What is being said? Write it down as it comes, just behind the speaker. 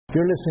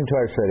You're listening to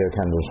Irish Radio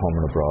Canada's Home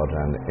and Abroad,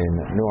 and in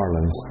New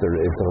Orleans there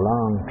is a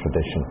long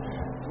tradition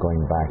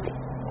going back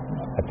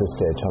at this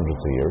stage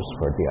hundreds of years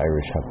where the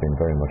Irish have been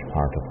very much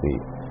part of the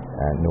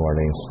New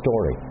Orleans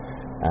story.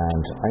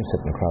 And I'm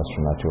sitting across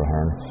from Matthew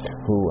Ahern,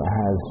 who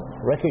has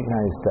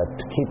recognised that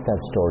to keep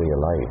that story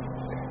alive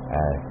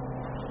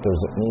there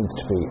needs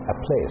to be a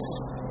place,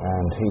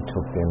 and he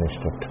took the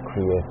initiative to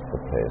create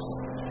the place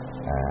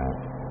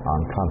on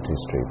Conti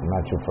Street.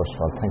 Matthew, first of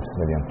all, thanks a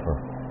million for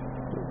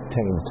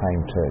taking the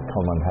time to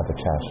come and have a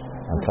chat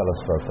and tell us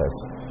about this.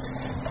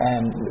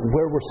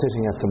 Where we're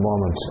sitting at the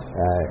moment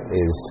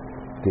is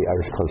the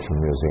Irish Cultural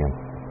Museum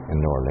in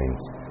New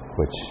Orleans,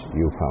 which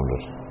you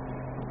founded.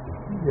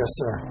 Yes,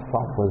 sir.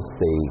 What was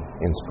the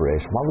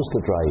inspiration? What was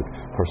the drive,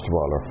 first of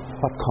all, or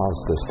what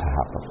caused this to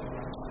happen?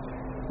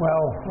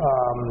 Well,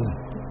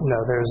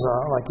 there's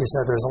like you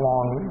said, there's a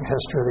long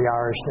history of the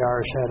Irish. The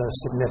Irish had a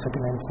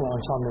significant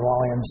influence on New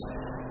Orleans,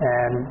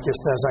 and just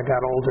as I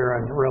got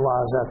older and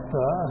realized that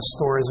the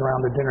stories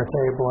around the dinner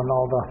table and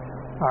all the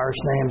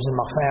Irish names in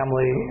my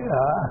family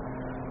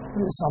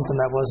is something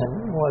that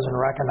wasn't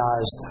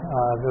recognized.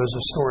 Those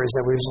are stories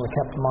that we usually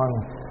kept among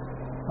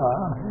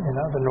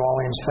the New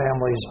Orleans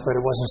families, but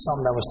it wasn't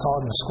something that was taught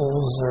in the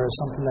schools or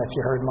something that you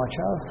heard much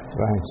of.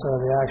 Right. So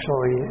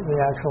the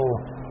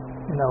actual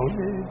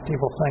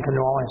people think of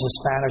New Orleans as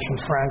Spanish and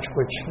French,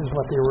 which is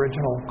what the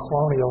original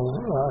colonial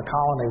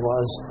colony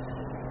was.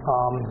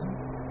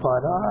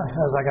 But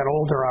as I got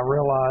older, I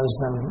realized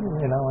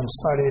and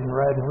studied and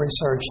read and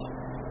researched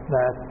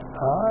that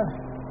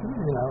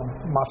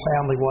my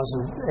family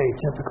wasn't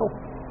atypical.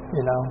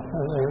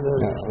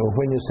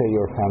 When you say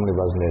your family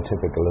wasn't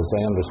atypical, as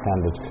I understand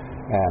it,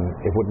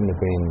 it wouldn't have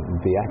been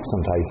the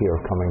accent I hear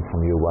coming from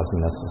you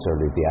wasn't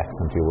necessarily the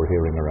accent you were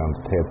hearing around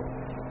the table.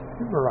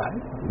 Right.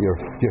 Your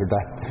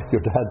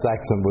dad's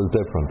accent was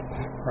different.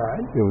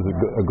 Right. It was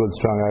a good,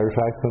 strong Irish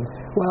accent.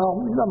 Well,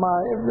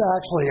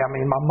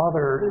 my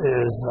mother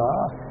is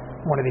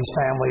one of these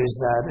families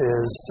that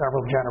is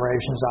several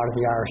generations out of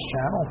the Irish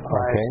Channel.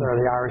 Right. Okay. So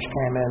the Irish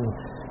came in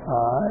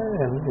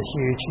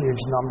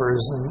huge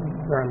numbers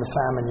during the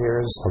famine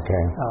years.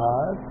 Okay.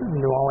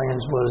 New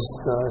Orleans was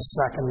the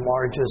second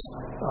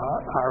largest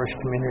Irish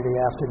community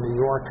after New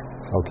York.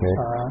 Okay.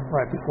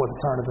 Right before the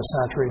turn of the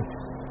century.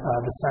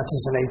 The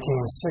census in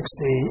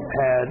 1860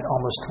 had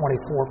almost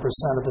 24%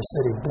 of the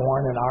city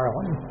born in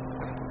Ireland.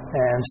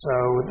 And so,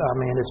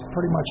 it's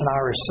pretty much an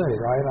Irish city,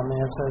 right?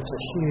 It's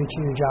a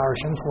huge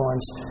Irish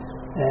influence.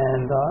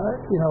 And,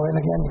 and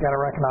again, you got to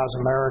recognize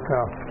America,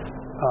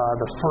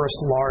 the first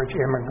large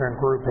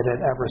immigrant group it had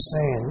ever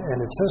seen in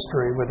its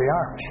history were the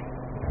Irish,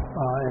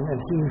 in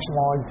huge,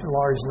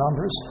 large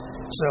numbers.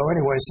 So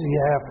anyway, you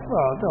have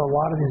a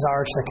lot of these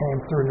Irish that came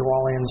through New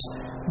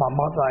Orleans. My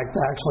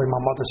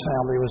mother's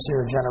family was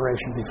here a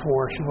generation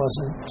before. She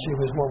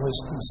was what was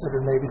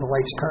considered maybe the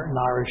Lakes Curtain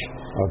Irish.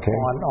 Okay.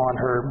 On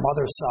her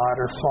mother's side.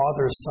 Her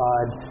father's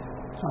side,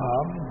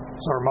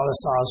 so her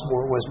mother's side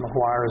was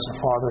McGuire's, her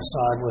father's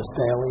side was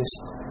Daly's,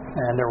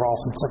 and they were all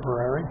from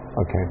Tipperary.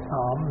 Okay.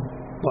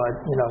 But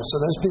so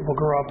those people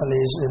grew up in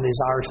these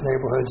Irish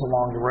neighborhoods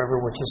along the river,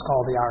 which is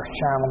called the Irish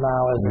Channel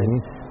now, as they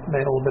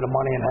made a little bit of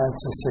money and had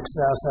some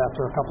success.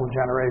 After a couple of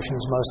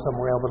generations, most of them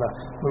were able to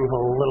move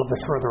a little bit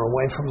further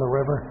away from the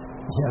river.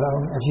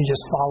 If you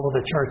just follow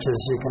the churches,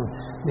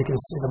 you can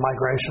see the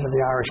migration of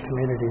the Irish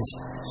communities.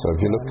 So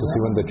if you look to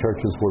see when the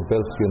churches were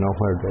built,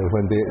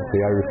 when the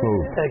Irish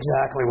moved.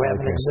 Exactly. We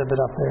have an exhibit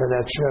up there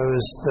that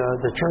shows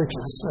the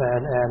churches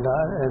and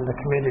the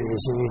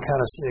communities, and you kind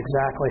of see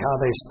exactly how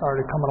they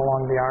started coming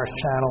along the Irish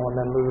Channel and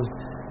then moved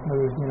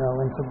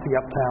into the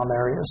uptown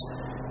areas.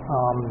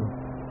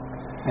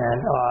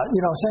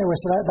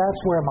 So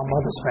that's where my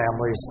mother's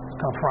family's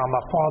come from.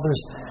 My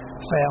father's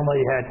family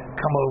had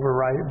come over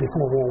right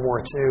before World War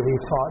II. He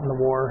fought in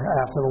the war.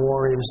 After the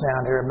war, he was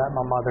down here and met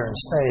my mother and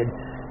stayed.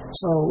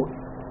 So,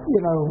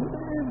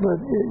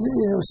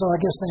 so I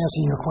guess to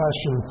answer your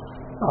question,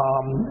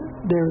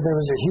 there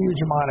was a huge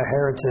amount of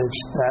heritage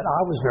that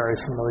I was very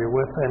familiar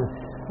with,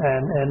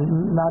 and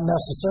not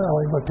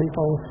necessarily what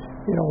people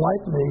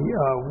like me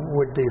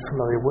would be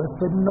familiar with,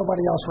 but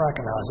nobody else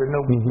recognized it.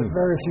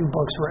 Very few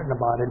books written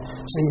about it.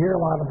 So you hear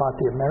a lot about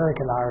the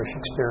American Irish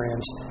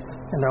experience,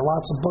 and there are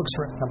lots of books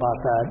written about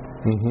that.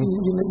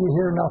 You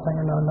hear nothing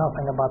or know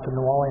nothing about the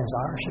New Orleans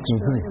Irish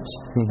experience,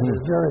 and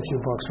there's very few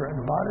books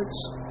written about it.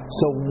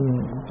 So,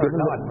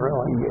 none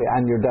really.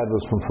 And your dad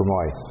was from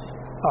Fermoy.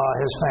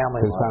 His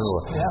family was.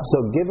 Yeah. So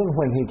given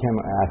when he came,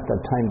 at the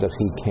time that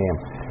he came,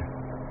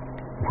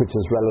 which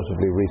is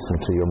relatively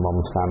recent to your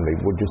mum's family,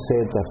 would you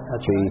say that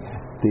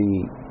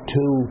the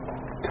two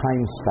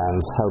time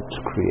spans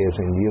helped create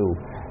in you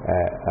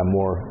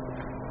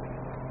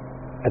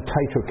a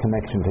tighter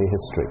connection to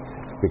history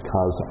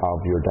because of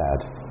your dad?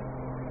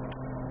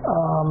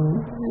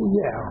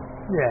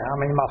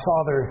 My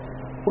father,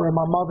 where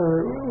my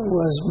mother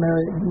was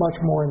much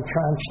more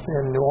entrenched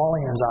in New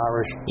Orleans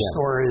Irish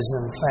stories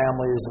and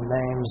families and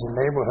names and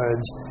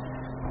neighborhoods,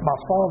 my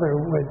father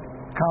would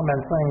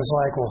comment things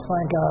like, well,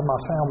 thank God my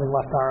family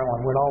left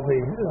Ireland. We'd all be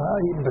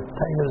eating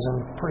potatoes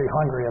and pretty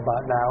hungry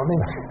about now. I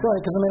mean, right,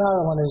 because, I mean,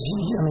 Ireland is,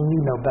 I mean,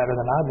 you know better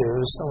than I do,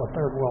 it was still a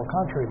third world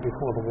country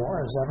before the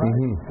war, is that right?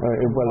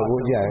 It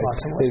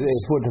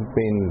would have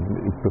been,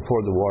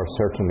 before the war,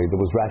 certainly.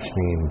 There was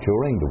rationing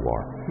during the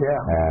war.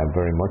 Yeah.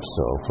 Very much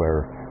so,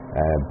 where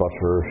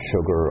butter,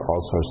 sugar,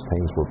 all sorts of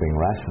things were being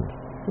rationed.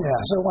 Yeah,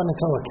 so it wasn't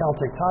until the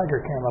Celtic Tiger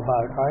came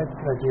about, right,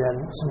 that you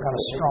had some kind of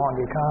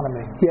strong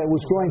economy. Yeah, it was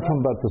growing from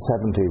about the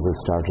 70s. It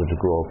started to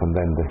grow up, and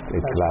then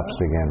it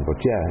collapsed again. But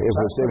yeah, it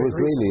was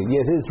really,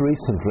 yeah, it is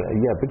recent.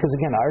 Yeah, because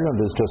again,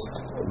 Ireland is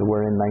just,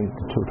 we're in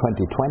 2020.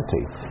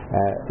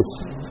 It's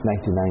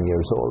 99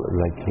 years old.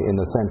 Like, in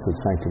a sense,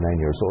 it's 99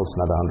 years old. It's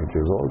not 100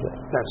 years old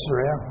yet. That's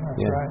real.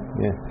 That's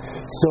right. Yeah.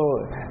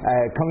 So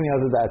coming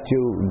out of that,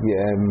 you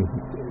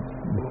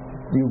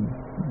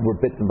were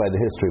bitten by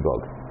the history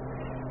bug.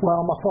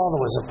 Well, my father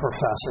was a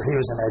professor. He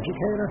was an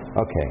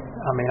educator. Okay.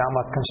 I mean, I'm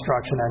a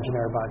construction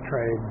engineer by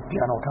trade,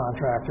 general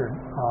contractor.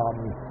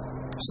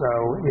 So,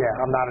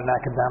 yeah, I'm not an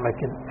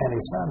academic in any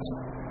sense.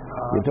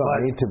 You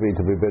don't need to be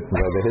bitten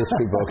by the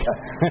history book.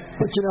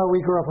 But, you know,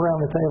 we grew up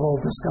around the table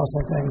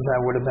discussing things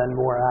that would have been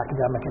more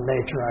academic in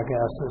nature, I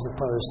guess, as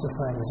opposed to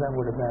things that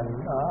would have been,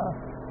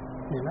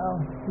 you know,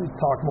 we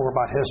talked more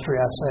about history,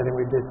 I'd say, than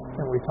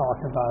we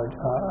talked about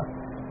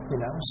you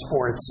know,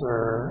 sports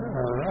or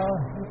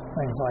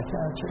things like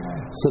that. You know.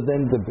 So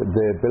then the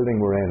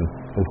building we're in,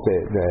 let's say,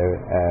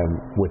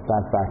 with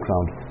that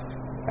background,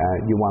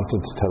 you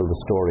wanted to tell the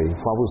story.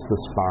 What was the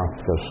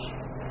spark that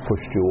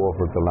pushed you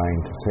over the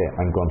line to say,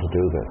 I'm going to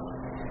do this?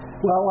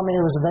 Well, I mean,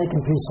 it was a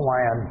vacant piece of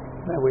land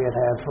that we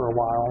had for a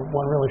while.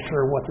 Wasn't really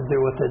sure what to do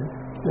with it.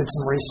 Did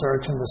some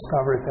research and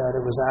discovered that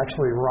it was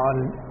actually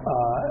run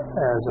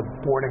as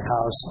a boarding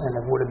house, and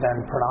it would have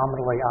been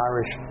predominantly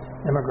Irish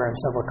immigrants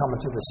that were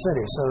coming to the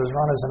city. So it was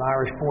run as an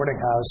Irish boarding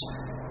house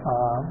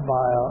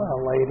by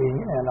a lady,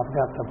 and I've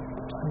got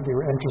it'd be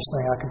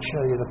interesting, I could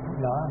show you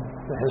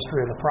the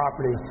history of the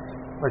property.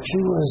 But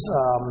she was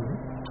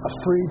a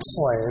freed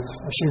slave.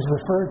 She was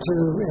referred to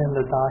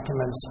in the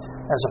documents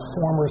as a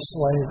former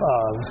slave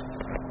of,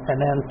 and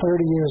then 30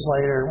 years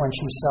later, when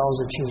she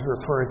sells it, she's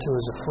referred to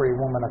as a free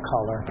woman of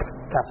color.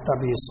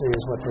 FWC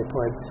is what they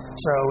put.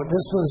 So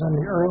this was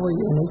in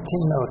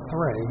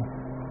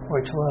 1803,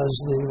 which was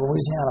the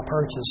Louisiana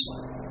Purchase.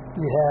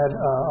 You had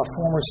a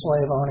former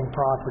slave owning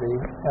property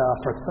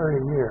for 30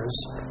 years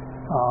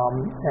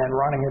and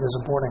running it as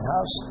a boarding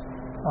house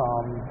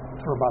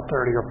for about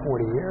 30 or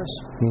 40 years.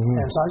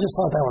 And so I just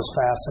thought that was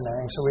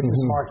fascinating. So we did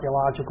some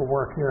archaeological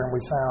work here, and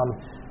we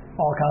found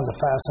all kinds of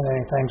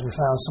fascinating things. We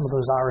found some of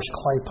those Irish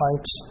clay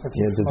pipes. If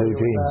you're familiar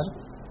with that.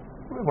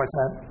 What's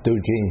that?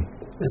 Dugeen.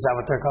 Is that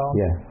what they're called?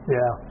 Yeah.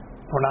 Yeah.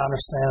 From what I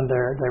understand,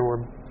 they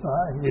were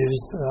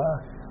used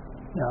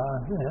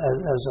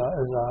as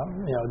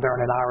you know,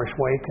 during an Irish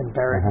wake and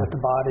buried with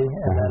the body,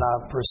 and then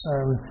I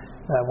presume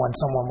that when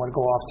someone would go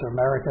off to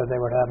America, they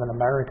would have an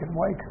American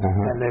wake,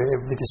 and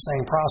it would be the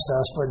same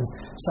process, but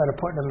instead of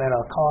putting them in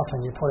a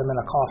coffin, you put them in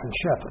a coffin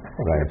ship.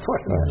 You put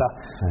them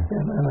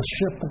in a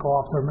ship to go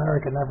off to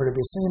America, never to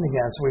be seen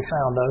again. So we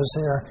found those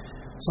here.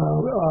 So,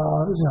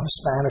 you know,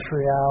 Spanish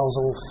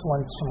reals,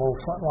 some old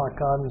flintlock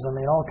guns, I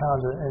mean, all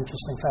kinds of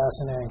interesting,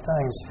 fascinating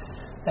things.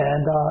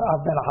 And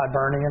I've been a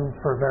Hibernian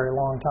for a very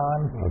long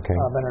time. Okay.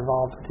 I've been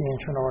involved with the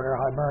Ancient Order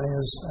of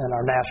Hibernians, and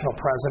our national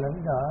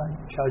president,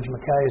 Judge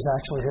McKay, is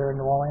actually here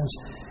in New Orleans.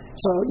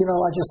 So, you know,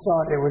 I just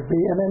thought it would be,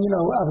 and then, you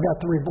know, I've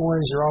got 3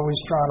 boys. You're always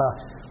trying to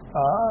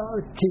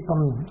keep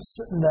them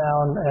sitting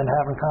down and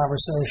having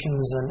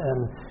conversations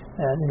and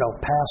you know,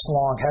 pass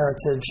along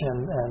heritage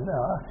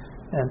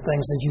and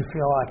things that you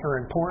feel like are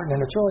important,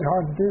 and it's really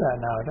hard to do that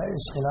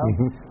nowadays, you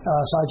know.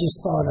 So I just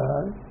thought,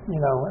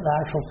 you know, an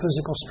actual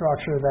physical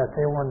structure that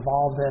they were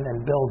involved in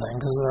building,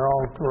 because they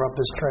all grew up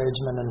as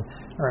tradesmen and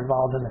are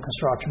involved in the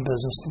construction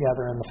business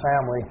together in the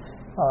family.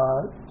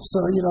 So,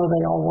 you know,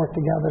 they all work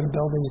together to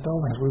build these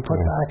buildings. We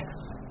put back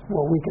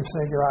what we could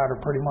figure out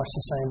are pretty much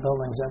the same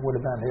buildings that would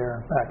have been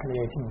here back in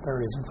the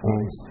 1830s and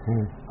 40s.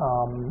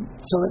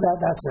 So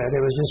that's it.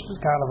 It was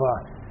just kind of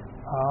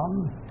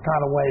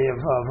a way of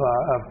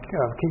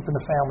keeping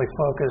the family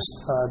focused,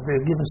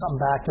 giving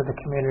something back to the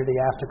community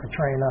after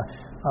Katrina,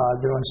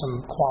 doing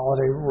some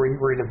quality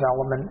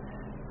redevelopment,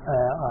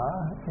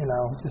 you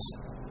know,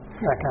 just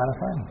that kind of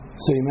thing.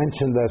 So you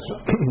mentioned that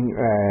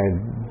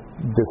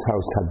this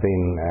house had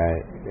been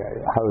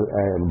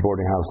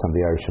boarding house, and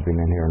the Irish had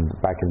been in here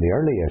back in the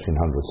early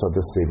 1800s, so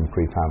this is even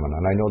pre-famine.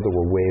 And I know there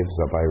were waves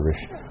of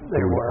Irish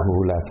who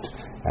left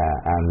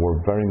and were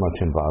very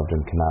much involved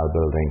in canal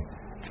building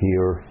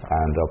here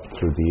and up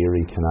through the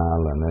Erie Canal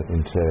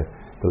and into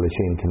the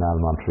Lachine Canal,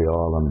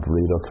 Montreal, and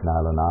Rideau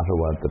Canal in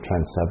Ottawa, the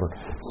Trent Severn.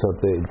 So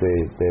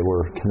they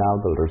were canal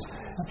builders.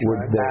 That's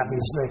right.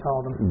 Navvies, they call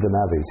them. The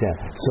navvies, yeah.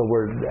 So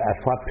at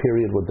what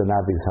period would the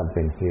navvies have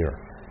been here?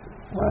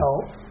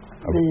 Well,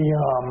 the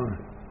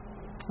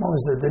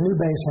New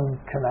Basin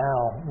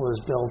Canal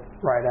was built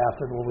right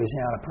after the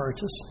Louisiana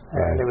Purchase,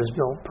 and it was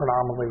built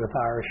predominantly with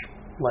Irish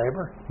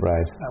labor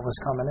that was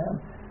coming in.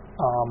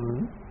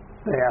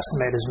 they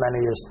estimate as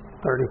many as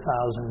 30,000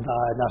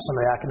 died. Now, some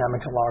of the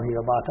academics will argue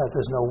about that.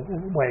 There's no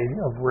way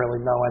of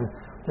really knowing.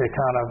 They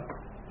kind of,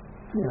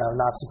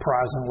 not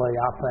surprisingly,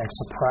 I think,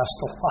 suppressed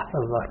a lot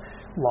of the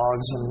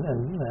logs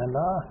and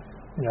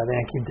they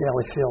didn't keep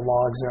daily field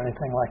logs or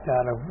anything like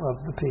that of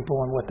the people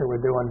and what they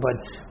were doing. But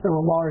there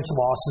were large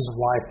losses of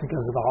life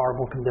because of the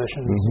horrible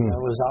conditions. It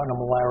was out in a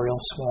malarial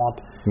swamp,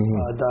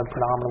 dug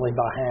predominantly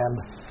by hand.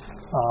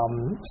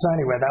 So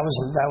anyway, that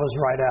was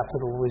right after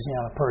the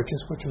Louisiana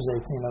Purchase, which was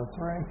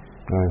 1803.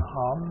 Right.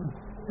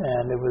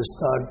 And it was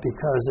dug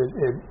because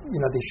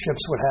these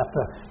ships would have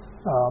to.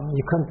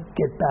 You couldn't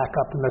get back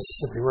up the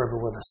Mississippi River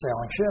with a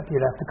sailing ship.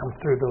 You'd have to come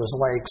through those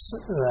lakes,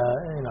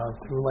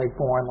 through Lake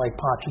Bourne, Lake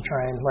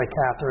Pontchartrain, Lake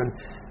Catherine,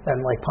 and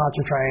Lake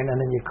Pontchartrain, and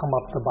then you'd come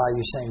up the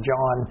Bayou St.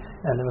 John,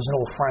 and there was an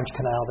old French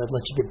canal that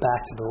let you get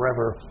back to the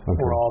river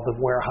where all the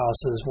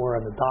warehouses were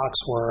and the docks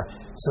were.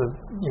 So,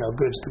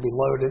 goods could be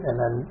loaded, and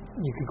then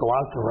you could go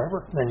out the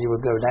river. Then you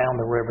would go down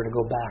the river to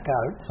go back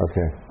out.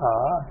 Okay.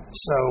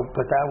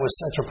 But that was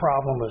such a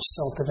problem. It was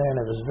silted in.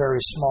 It was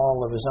very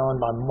small. It was owned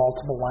by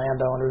multiple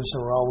landowners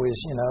who were always,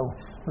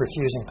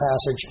 refusing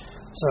passage.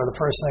 So the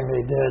first thing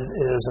they did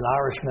is an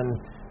Irishman,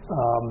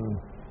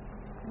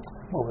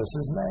 what was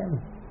his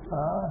name?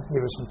 He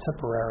was from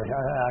Tipperary,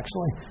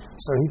 actually.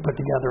 So he put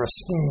together a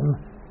scheme,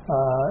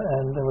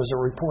 and there was a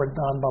report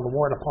done by the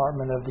War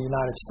Department of the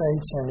United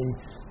States, and he,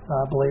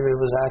 I believe it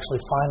was actually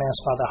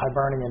financed by the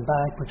Hibernian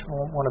Bank, which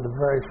was one of the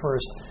very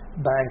first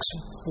banks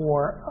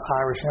for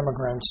Irish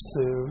immigrants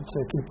to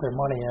keep their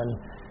money in.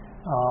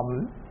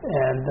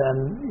 And then,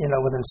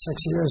 within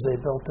 6 years, they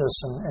built this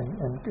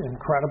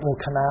incredible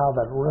canal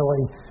that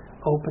really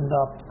opened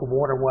up the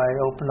waterway,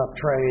 opened up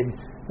trade.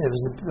 It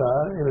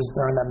was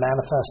during that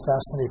manifest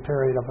destiny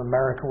period of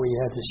America where you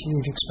had this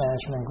huge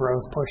expansion and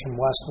growth pushing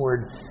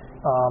westward.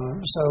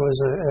 So it was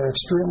an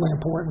extremely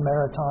important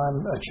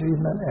maritime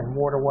achievement and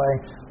waterway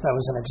that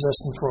was in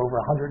existence for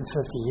over 150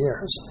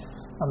 years.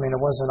 I mean,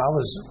 it wasn't. I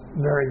was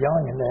very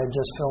young, and they had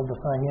just filled the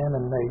thing in,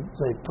 and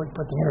they put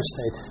the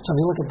interstate. So if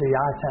you look at the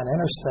I-10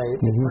 interstate,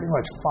 it pretty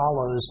much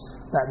follows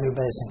that New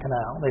Basin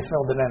Canal. They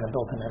filled it in and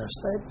built an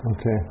interstate.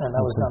 Okay. And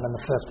that was done in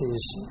the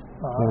 50s,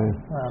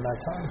 around that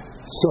time.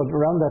 So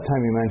around that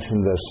time, you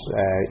mentioned that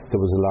there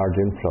was a large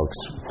influx.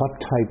 What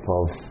type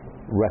of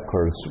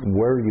records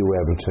were you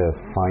able to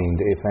find,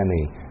 if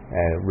any,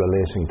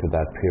 relating to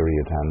that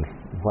period, and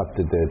what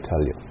did they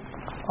tell you?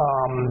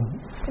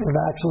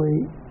 We've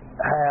actually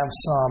have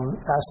some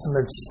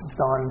estimates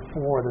done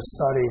for the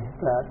study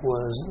that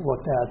was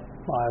looked at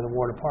by the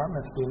War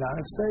Department of the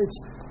United States,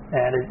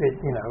 and it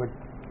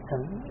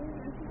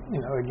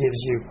gives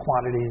you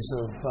quantities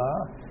of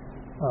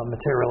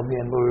material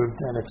being moved,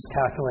 and it's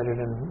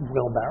calculated in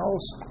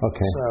wheelbarrows.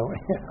 Okay. So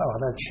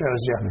that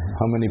shows you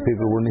how many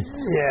people were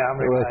needed. Yeah, I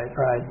mean,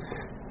 right.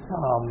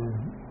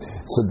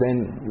 So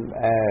then,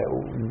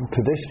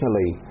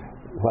 traditionally,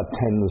 what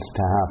tends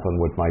to happen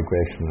with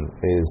migration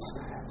is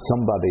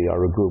somebody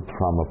or a group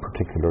from a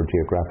particular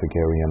geographic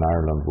area in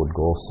Ireland would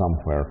go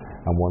somewhere,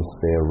 and once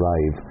they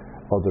arrive,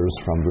 others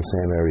from the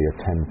same area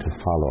tend to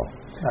follow.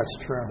 That's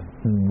true.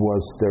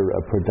 Was there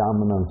a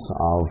predominance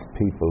of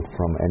people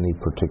from any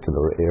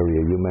particular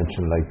area? You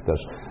mentioned that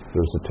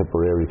there's a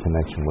Tipperary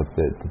connection with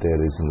the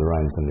Dailies and the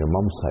Rhines on your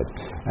mum's side.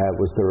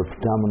 Was there a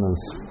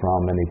predominance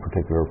from any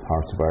particular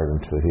parts of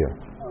Ireland to here?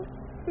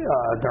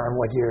 During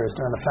what years?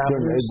 During the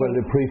famine years? Well,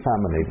 the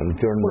pre-famine even.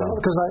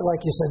 Because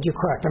like you said, you're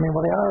correct. I mean,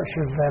 the Irish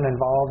have been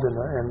involved in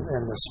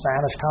the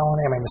Spanish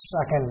colony. I mean, the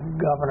second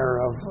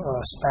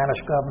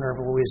Spanish governor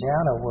of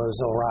Louisiana was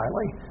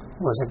O'Reilly.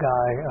 Was a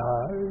guy,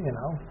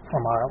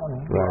 from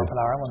Ireland, grew up in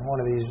Ireland. One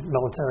of these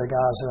military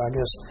guys who I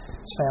guess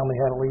his family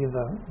had to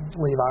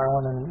leave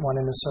Ireland and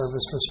went into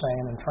service for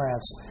Spain and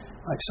France,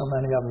 like so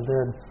many of them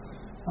did.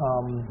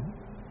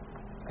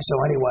 So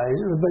anyway,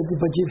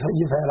 but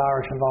you've had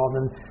Irish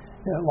involved in.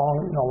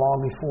 Long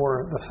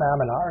before the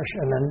famine, Irish,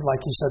 and then, like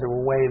you said, there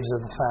were waves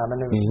of the famine.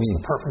 It was just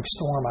the perfect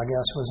storm, I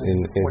guess, was in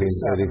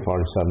 47.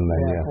 47,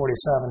 then, yeah.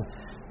 47.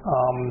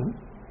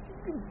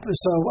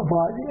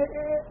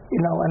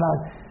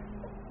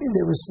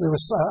 There was.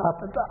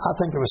 I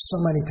think there was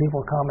so many people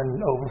coming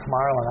over from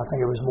Ireland. I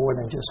think it was more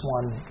than just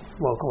one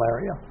local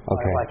area,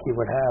 like you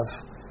would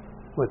have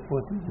with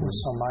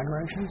some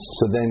migrations.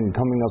 So then,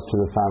 coming up to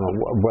the famine,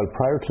 well,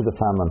 prior to the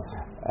famine,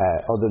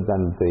 other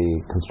than the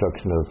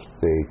construction of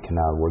the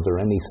canal, were there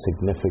any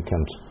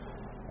significant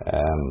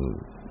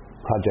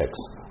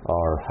projects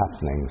or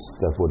happenings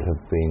that would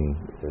have been,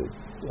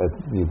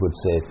 you would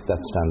say, that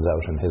stands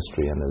out in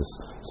history and is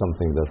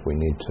something that we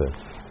need to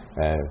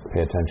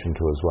pay attention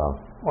to as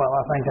well? Well,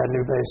 I think that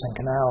New Basin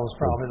Canal is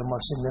probably the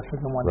most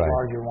significant one, the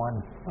larger one.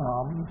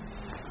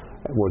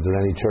 Were there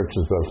any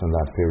churches built in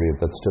that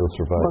period that still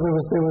survived? Well,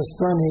 there was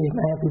during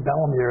the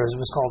antebellum years, it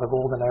was called the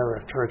golden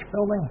era of church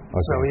building.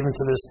 Okay. So even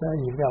to this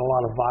day, you've got a lot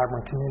of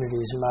vibrant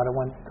communities. You might have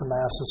went to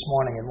Mass this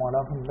morning in one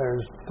of them.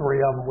 There's 3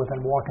 of them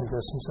within walking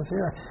distance of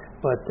here.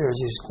 But there's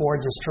these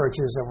gorgeous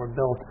churches that were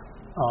built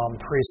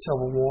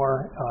pre-Civil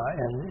War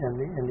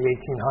in the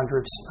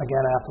 1800s.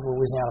 Again, after the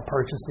Louisiana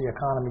Purchase, the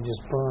economy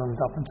just boomed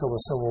up until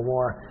the Civil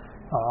War.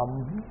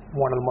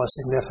 One of the most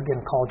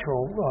significant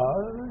cultural,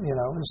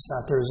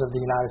 centers of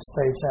the United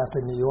States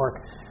after New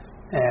York.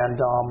 And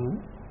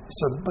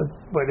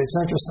but it's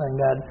interesting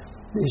that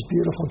these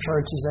beautiful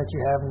churches that you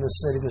have in the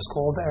city, this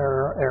gold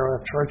era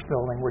of church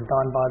building, were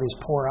done by these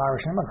poor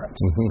Irish immigrants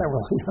that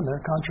were leaving their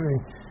country,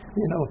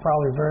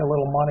 probably very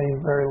little money,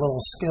 very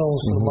little skills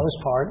for the most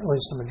part, at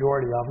least the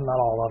majority of them,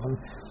 not all of them.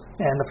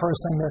 And the first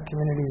thing their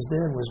communities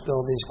did was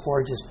build these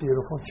gorgeous,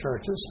 beautiful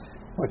churches,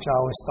 which I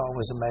always thought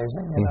was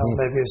amazing.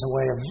 Maybe as a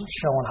way of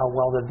showing how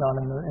well they're done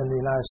in the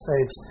United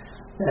States,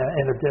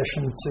 in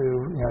addition to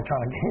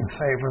trying to gain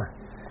favor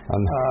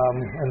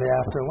in the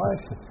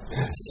afterlife.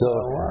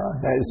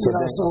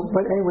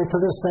 But anyway, to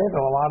this day,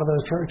 though, a lot of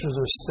those churches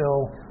are still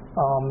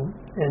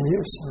in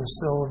use and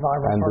still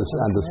vibrant parts of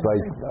the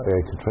community.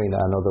 Despite Katrina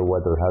and other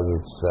weather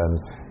hazards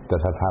that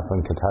have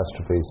happened,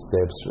 catastrophes,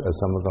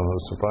 some of them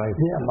have survived.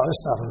 Yeah,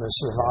 most of them have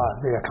survived.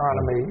 The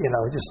economy,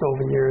 just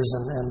over years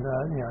and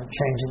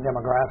changing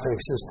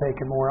demographics has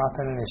taken more out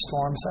than any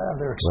storms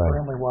have. They're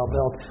extremely well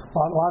built.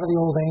 A lot of the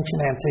old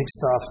ancient antique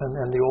stuff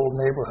and the old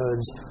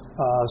neighborhoods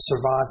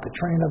survived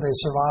Katrina. They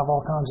survived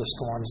all kinds of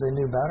storms. They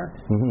knew better.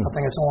 I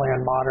think it's only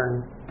in modern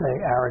day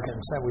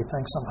arrogance that we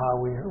think somehow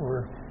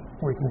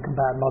we can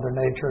combat Mother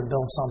Nature and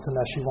build something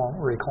that she won't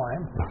reclaim.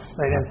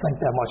 They didn't think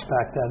that much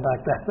back then. Back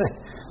then,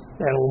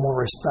 they had a little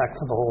more respect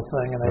for the whole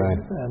thing, and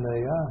they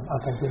I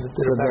think they did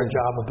a better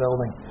job of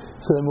building.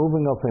 So then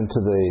moving up into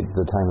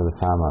the time of the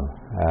famine,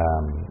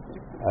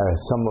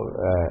 some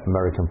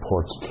American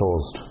ports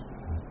closed.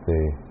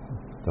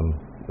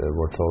 They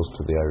were closed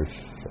to the Irish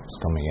ships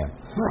coming in.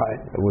 Right.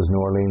 Was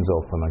New Orleans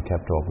open and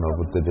kept open, or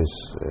did it?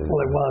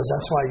 Well, it was.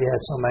 That's why you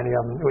had so many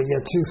of them. Well, you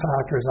had two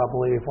factors, I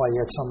believe, why you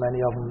had so many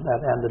of them that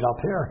ended up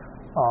here.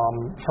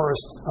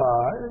 First,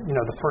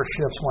 the first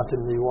ships went to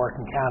New York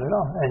and Canada,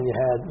 and you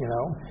had,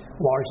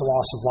 large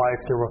loss of life.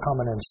 They were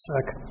coming in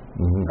sick.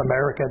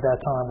 America at that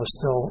time was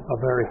still a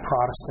very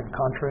Protestant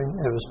country.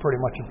 It was pretty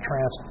much a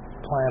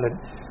transplanted,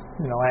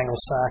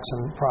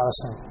 Anglo-Saxon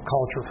Protestant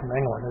culture from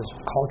England is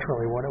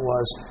culturally what it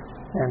was.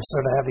 And so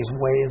to have these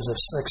waves of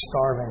sick,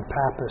 starving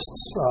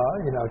Papists,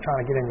 trying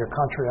to get in your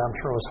country, I'm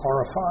sure was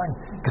horrifying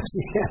because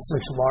you had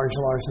such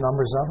large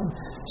numbers of them.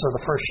 So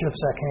the first ships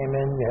that came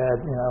in, you had,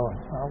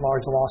 a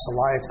large loss of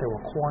life. They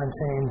were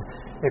quarantined.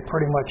 They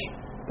pretty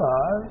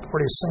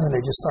soon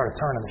they just started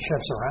turning the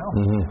ships around.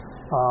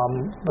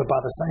 But by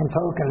the same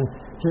token,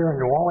 here in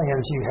New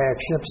Orleans, you had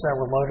ships that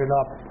were loaded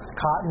up with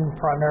cotton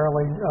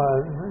primarily,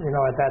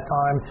 at that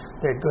time.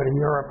 They'd go to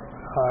Europe,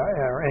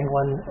 or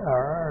England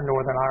or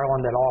Northern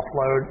Ireland, they'd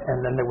offload, and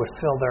then they would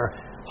fill their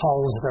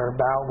hulls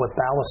with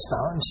ballast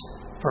stones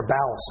for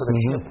ballast, so the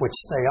ship would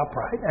stay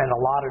upright. And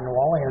a lot of New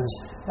Orleans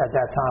at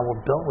that time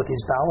were built with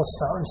these ballast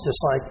stones,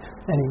 just like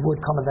any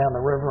wood coming down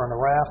the river on a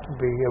raft would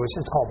be.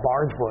 It's called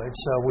barge wood.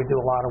 So we do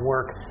a lot of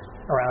work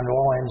around New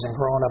Orleans, and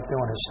growing up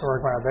doing historic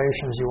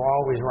renovations, you were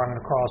always running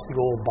across the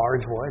old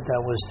barge wood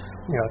that was,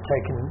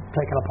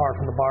 taken apart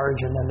from the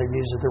barge, and then they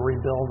used it to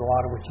rebuild a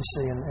lot of what you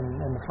see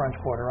in the French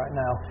Quarter right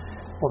now.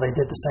 Well, they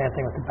did the same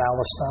thing with the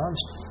ballast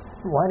stones.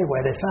 Well, anyway,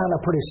 they found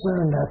out pretty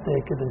soon that they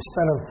could,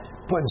 instead of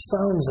putting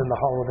stones in the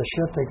hull of the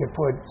ship, they could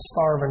put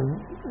starving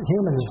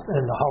humans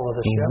in the hull of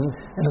the ship.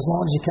 And as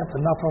long as you kept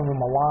enough of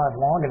them alive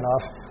long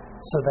enough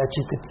so that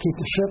you could keep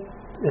the ship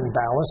in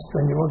ballast,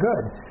 then you were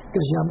good.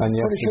 Because I'm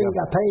pretty sure you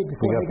got paid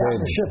before they got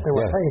in the ship. They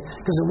were paid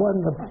because it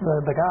wasn't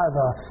the guy,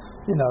 the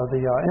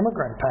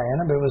immigrant paying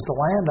them. It was the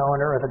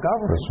landowner or the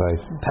government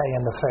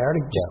paying the fare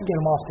to get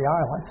them off the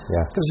island.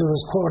 Because it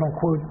was quote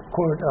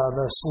unquote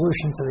the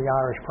solution to the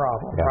Irish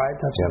problem. Right?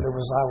 That's what it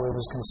was. How it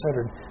was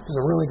considered. It was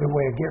a really good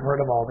way of getting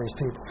rid of all these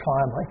people.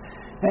 Finally,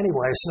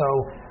 anyway, so.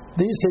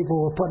 These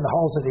people were putting the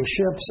hulls of these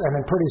ships, and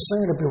then pretty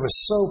soon, it was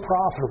so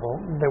profitable,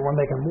 they were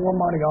making more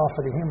money off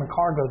of the human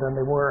cargo than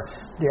they were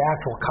the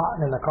actual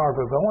cotton in the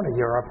cargo going to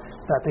Europe,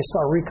 that they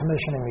started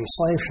recommissioning these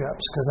slave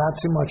ships. Because not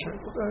too much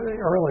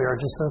earlier,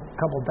 just a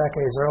couple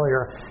decades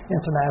earlier,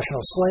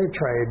 international slave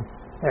trade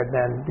had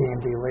been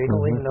deemed illegal,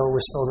 even though it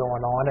was still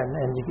going on,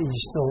 and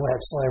you still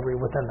had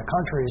slavery within the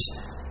countries,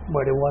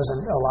 but it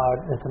wasn't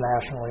allowed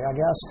internationally, I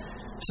guess.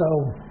 So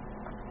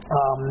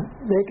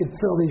they could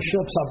fill these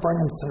ships up, bring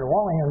them to New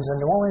Orleans,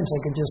 and New Orleans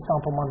they could just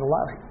dump them on the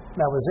levee.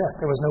 That was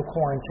it. There was no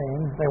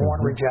quarantine. They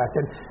weren't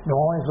rejected. New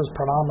Orleans was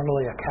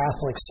predominantly a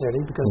Catholic city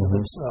because of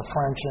its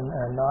French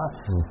and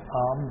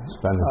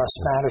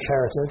Spanish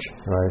heritage.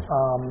 Right.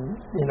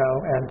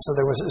 And so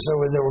they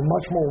were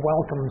much more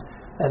welcome.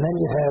 And then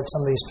you had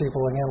some of these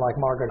people again, like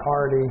Margaret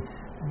Hardy,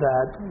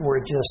 that were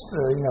just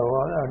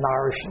an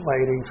Irish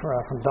lady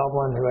from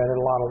Dublin who had a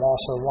lot of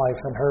loss of life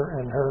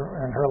in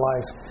her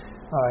life.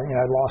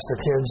 had lost her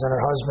kids and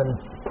her husband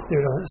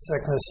due to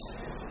sickness.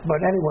 But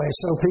anyway,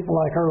 so people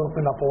like her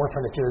opened up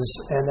orphanages,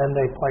 and then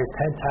they placed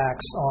head tax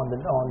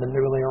on the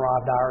newly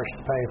arrived Irish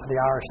to pay for the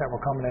Irish that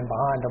were coming in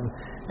behind them.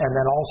 And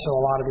then also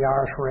a lot of the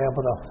Irish were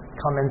able to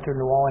come in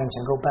through New Orleans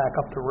and go back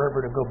up the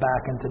river to go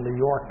back into New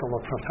York to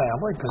look for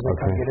family because they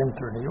couldn't get in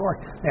through New York.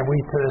 And we,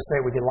 to this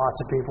day, we get lots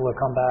of people who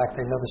come back.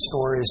 They know the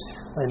stories.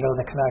 They know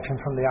the connection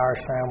from the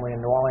Irish family in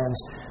New Orleans.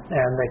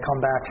 And they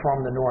come back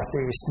from the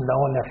Northeast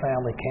knowing their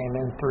family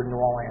came in through New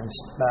Orleans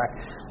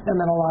back. And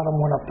then a lot of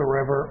them went up the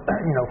river,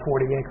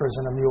 40 acres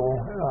and a mule,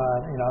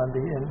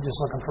 and just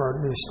looking for a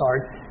new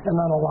start. And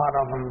then a lot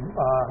of them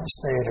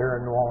stayed here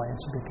in New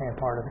Orleans and became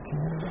part of the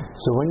community.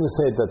 So when you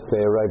say that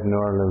they arrived in New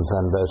Orleans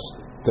and that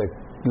they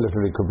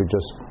literally could be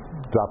just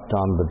dropped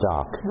on the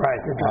dock,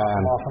 right? They dropped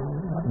them off.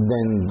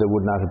 Then there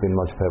would not have been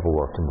much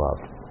paperwork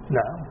involved.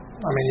 No.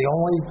 I mean, the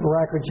only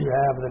records you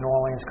have of the New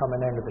Orleans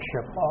coming into the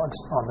ship logs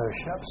on those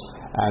ships.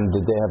 And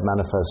did they have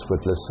manifests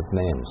with lists of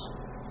names?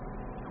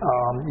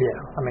 Yeah.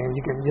 I mean,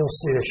 you'll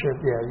see the ship.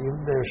 Yeah,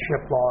 there's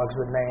ship logs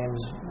with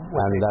names.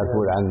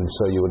 And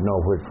so you would know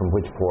from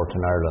which port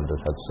in Ireland it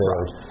had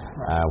sailed,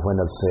 right. When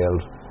it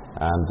sailed,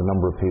 and the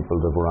number of people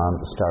that were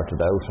started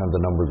out, and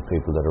the number of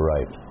people that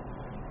arrived.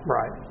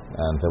 Right.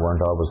 And they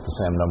weren't always the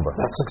same number.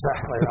 That's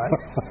exactly right.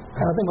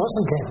 And I think most of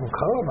them came from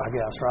Cove, I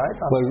guess, right?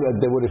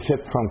 They would have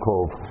shipped from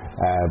Cove,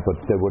 but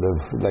they would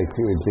have, like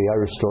the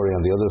Irish story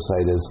on the other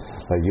side is,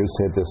 like you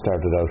said, they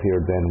started out here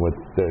then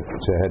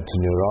to head to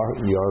New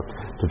York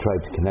to try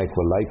to connect.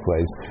 Well,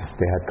 likewise,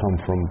 they had come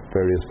from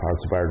various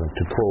parts of Ireland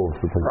to Cove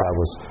because that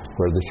was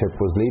where the ship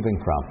was leaving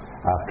from.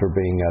 After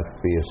being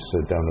be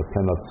it down at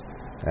Plymouth,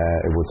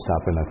 it would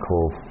stop in at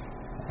Cove.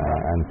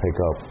 And pick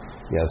up.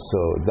 Yes, so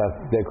that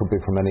they could be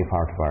from any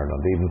part of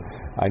Ireland. Even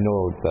I know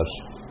that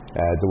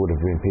there would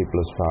have been people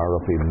as far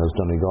up even as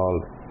Donegal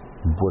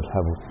would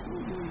have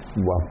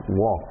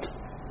walked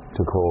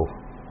to Cove,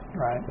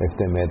 right, if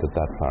they made it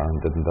that far and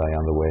didn't die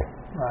on the way.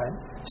 Right.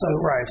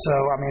 So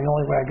I mean, the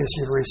only way I guess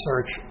you'd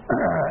research,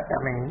 I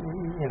mean,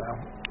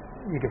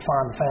 you could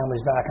find the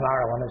families back in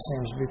Ireland. It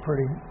seems to be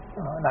pretty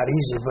not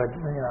easy, but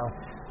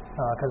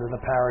because of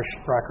the parish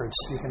records,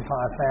 you can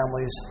find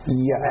families.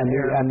 Yeah,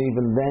 and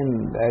even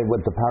then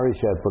with the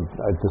parish yet, but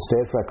the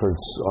state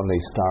records only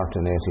start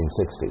in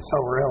 1860s.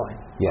 Oh, really?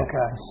 Yeah.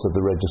 Okay. So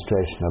the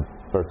registration of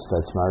births,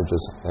 deaths,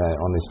 marriages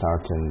only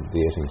start in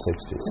the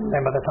 1860s.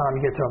 And by the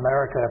time you get to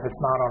America, if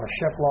it's not on a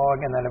ship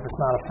log, and then if it's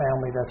not a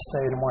family that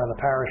stayed in one of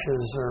the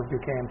parishes or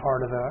became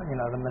part of the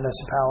the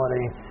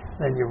municipality,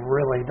 then you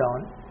really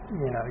don't.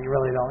 You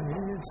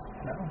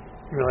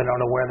really don't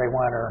know where they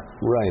went or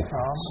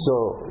so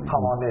how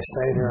long they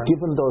stayed here.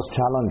 Given those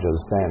challenges,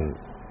 then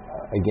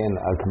again,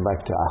 I'll come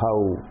back to how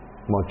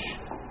much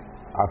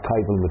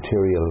archival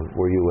material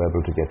were you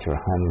able to get your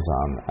hands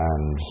on,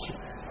 and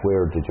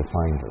where did you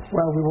find it?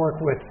 Well, we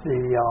work with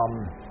the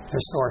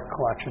historic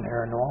collection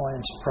here in New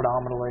Orleans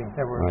predominantly.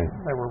 They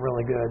were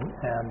really good,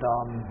 and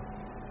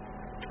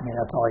I mean,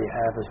 that's all you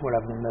have is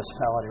whatever the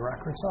municipality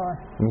records are.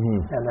 Mm-hmm.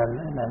 And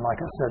then, like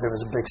I said, there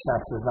was a big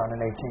census done in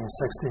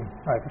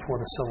 1860, right before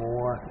the Civil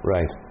War.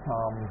 Right.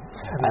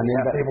 And you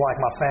have people like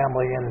my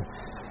family, and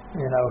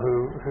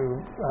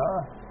who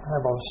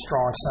have a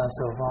strong sense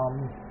of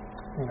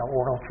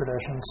oral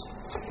traditions.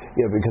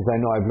 Yeah, because I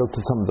know I've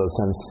looked at some of those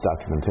census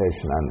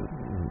documentation, and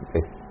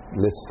it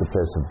lists the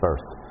place of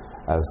birth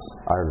as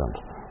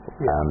Ireland.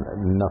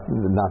 Not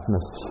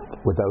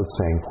without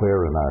saying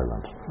where in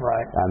Ireland.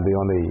 Right. And the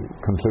only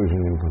conclusion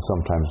you can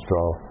sometimes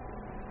draw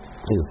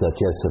is that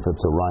yes, if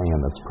it's a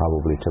Ryan, it's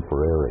probably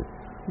Tipperary.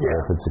 Yeah. Or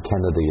if it's a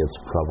Kennedy, it's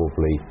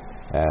probably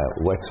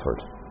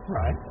Wexford.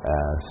 Right.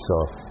 So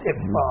if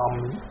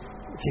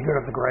you go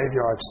to the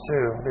graveyards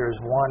too, there's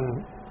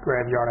one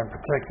graveyard in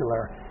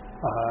particular.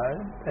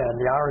 And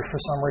the Irish,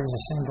 for some reason,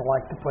 seem to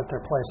like to put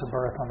their place of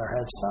birth on their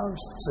headstones.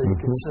 So you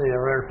can see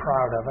they're very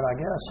proud of it. I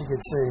guess you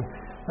could see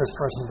this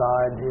person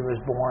died. He was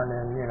born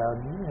in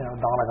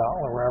Donegal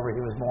or wherever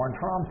he was born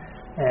from.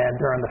 And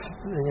during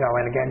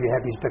and again, you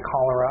had these big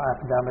cholera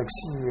epidemics.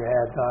 You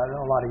had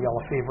a lot of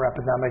yellow fever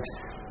epidemics.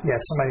 You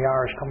had so many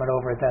Irish coming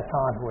over at that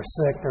time who were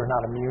sick. They're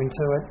not immune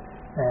to it,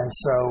 and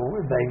so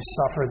they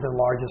suffered the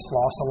largest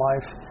loss of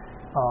life.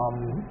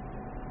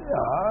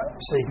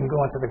 So you can go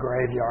into the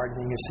graveyard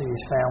and you can see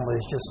these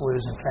families just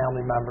losing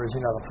family members.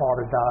 The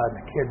father died,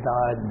 the kid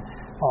died, and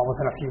all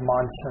within a few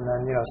months. And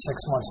then,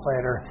 6 months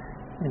later,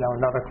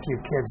 another few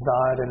kids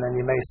died. And then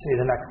you may see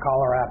the next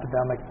cholera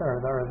epidemic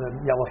or the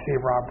yellow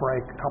fever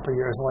outbreak a couple of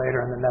years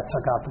later, and then that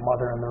took out the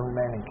mother and the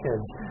remaining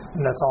kids.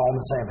 And that's all in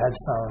the same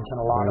headstones. And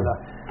a lot of the,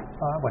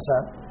 what's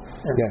that?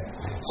 Yeah.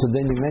 So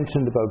then you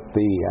mentioned about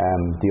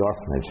the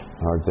orphanage,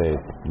 or the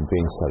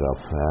being set up.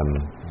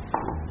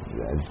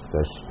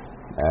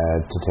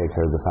 To take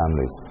care of the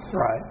families.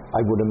 Right.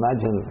 I would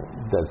imagine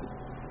that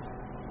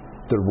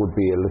there would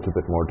be a little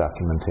bit more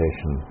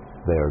documentation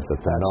there, that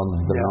the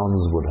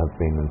nuns would have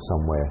been in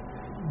some way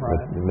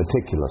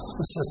meticulous.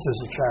 The Sisters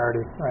of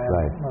Charity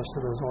ran most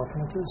of those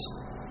orphanages.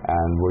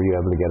 And were you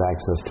able to get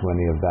access to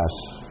any of that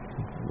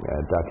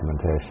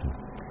documentation?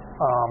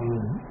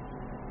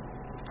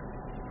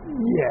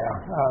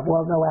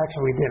 Well, no,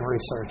 actually, we didn't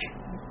research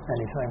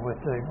anything with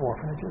the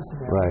orphanages. To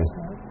be honest.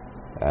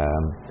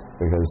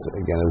 Because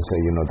again, as I say,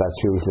 that's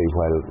usually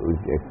while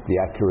the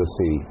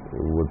accuracy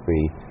would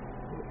be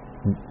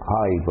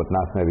high, but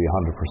not maybe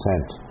 100%.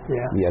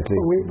 Yeah.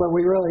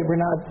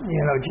 We're not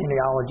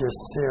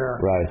genealogists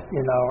here. Right.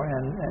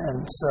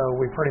 And so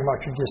we pretty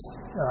much are just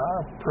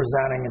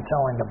presenting and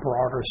telling the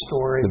broader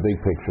story. The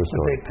big picture story.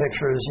 The big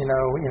pictures.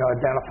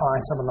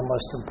 Identifying some of the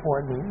most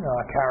important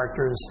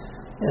characters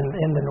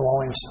in the New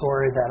Orleans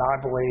story that I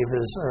believe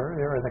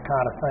are the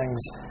kind of things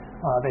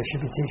they should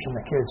be teaching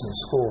the kids in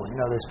school.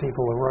 There's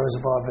people who rose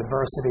above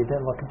adversity,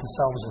 didn't look at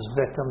themselves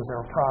as victims. They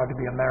were proud to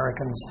be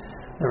Americans.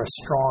 They were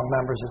strong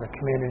members of the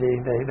community.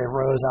 They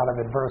rose out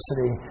of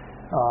adversity.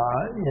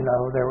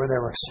 They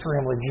were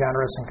extremely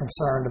generous and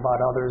concerned about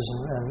others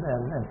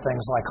and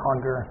things like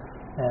hunger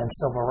and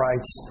civil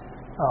rights.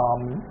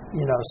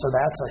 So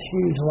that's a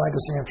huge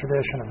legacy and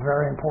tradition of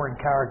very important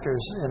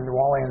characters in New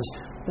Orleans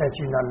that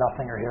you know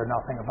nothing or hear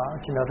nothing about.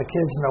 The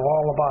kids know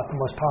all about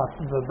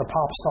the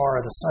pop star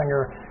or the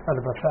singer or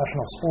the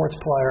professional sports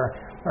player,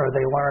 or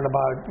they learn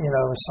about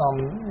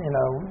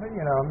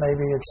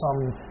maybe it's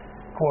some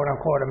quote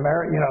unquote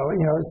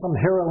some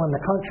hero in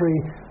the country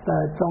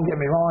that, don't get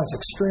me wrong, is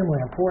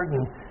extremely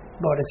important,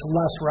 but it's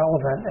less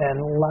relevant and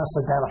less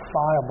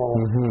identifiable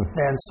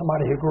than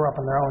somebody who grew up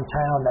in their own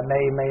town that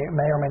may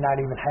or may not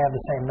even have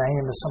the same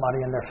name as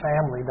somebody in their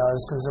family does,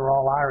 because they're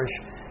all Irish,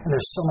 and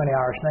there's so many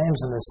Irish names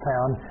in this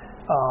town.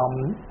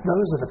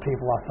 Those are the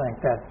people I think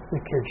that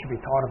the kids should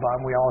be taught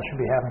about, and we all should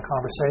be having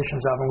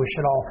conversations of, and we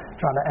should all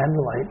try to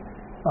emulate.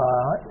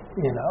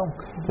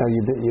 Now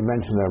you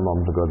mentioned there a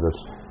moment ago that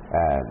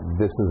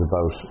this is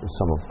about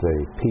some of the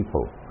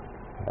people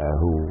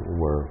who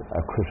were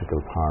a critical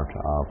part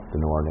of the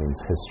New Orleans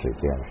history.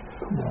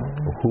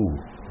 Who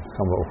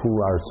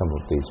are some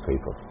of these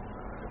people?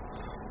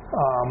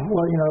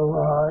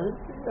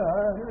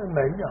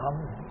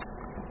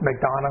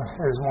 McDonough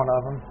is one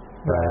of them.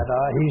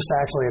 He used to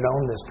actually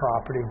own this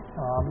property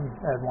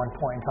at one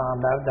point in time.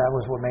 That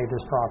was what made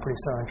this property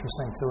so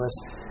interesting to us.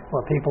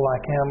 Well, people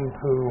like him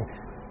who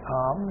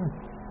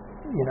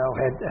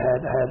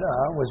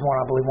was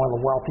I believe one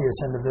of the wealthiest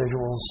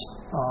individuals.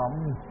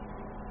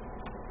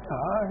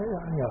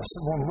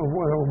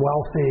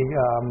 Wealthy,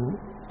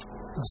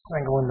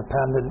 single,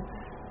 independent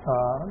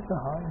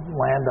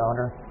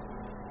landowner,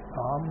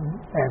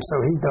 and so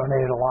he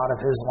donated a lot of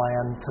his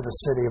land to the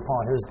city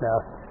upon his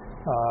death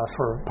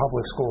for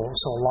public schools.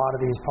 So a lot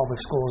of these public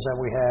schools that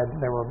we had,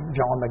 there were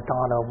John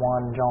McDonough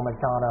 1, John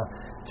McDonough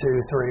 2,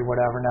 3,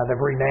 whatever. Now they've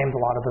renamed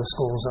a lot of those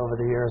schools over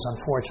the years,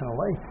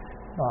 unfortunately.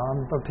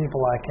 But people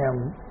like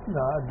him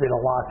did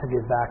a lot to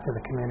give back to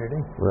the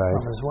community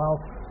from his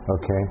wealth.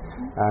 Okay.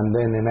 And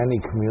then in any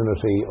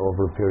community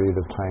over a period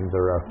of time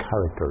there are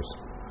characters.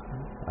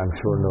 I'm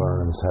sure New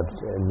Orleans had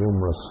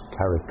numerous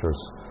characters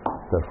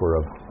that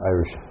were of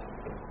Irish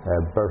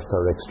birth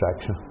or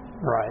extraction.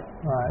 Right.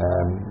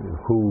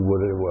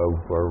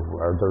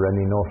 Are there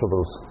any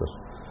notables that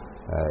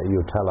you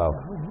tell of?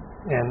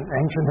 In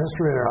ancient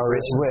history or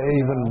recent?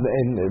 Even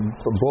in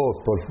both,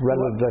 but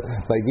relative,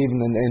 like even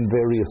in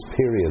various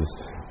periods,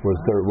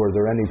 were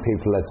there any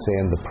people, let's say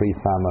in the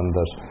pre-famine,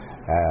 that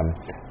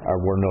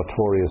were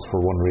notorious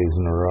for one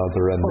reason or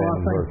other? And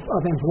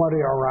I think Bloody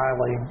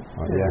O'Reilly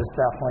is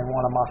definitely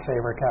one of my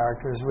favorite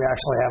characters. We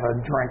actually have a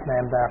drink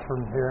named after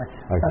him here.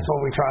 Okay. That's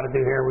what we try to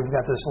do here. We've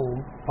got this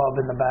little pub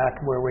in the back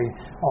where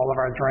all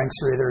of our drinks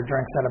are either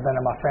drinks that have been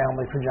in my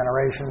family for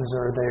generations,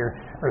 or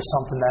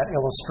something that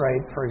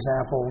illustrate, for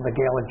example, the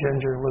Gaelic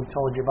ginger Luke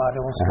told you about,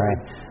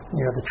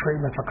 the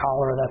treatment for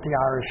cholera that the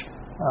Irish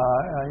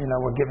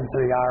were given to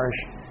the Irish.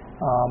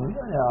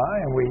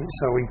 And we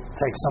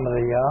take some of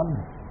the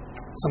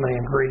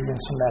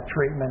ingredients from that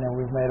treatment, and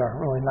we've made a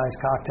really nice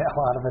cocktail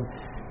out of it,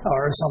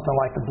 or something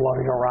like the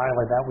Bloody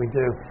O'Reilly that we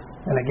do.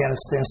 And again,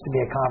 it's to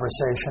instigate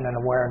conversation and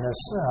awareness.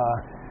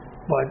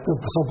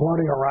 So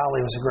Bloody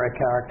O'Reilly was a great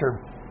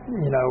character.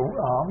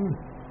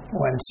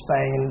 When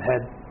Spain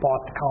had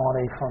bought the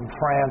colony from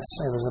France,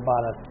 it was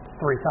about a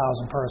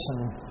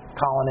 3,000-person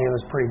colony. It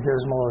was pretty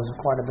dismal. It was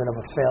quite a bit of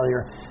a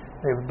failure.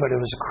 But it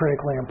was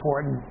critically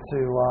important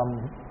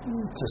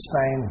to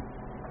Spain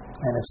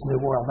and its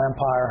New World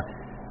Empire.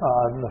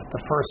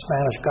 The first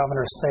Spanish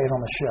governor stayed on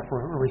the ship,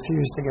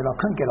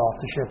 couldn't get off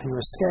the ship. He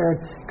was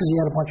scared because he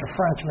had a bunch of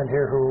Frenchmen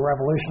here who were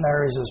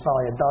revolutionaries. There was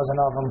probably a dozen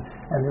of them,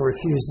 and they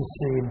refused to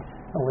cede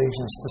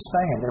allegiance to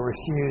Spain. They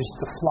refused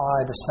to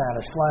fly the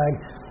Spanish flag.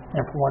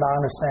 And from what I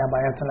understand by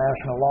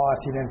international law,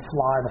 if you didn't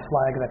fly the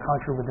flag of the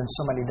country within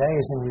so many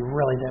days, then you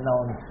really didn't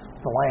own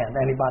the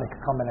land. Anybody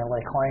could come in and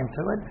lay claim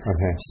to it.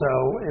 Okay. So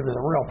it was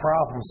a real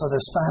problem. So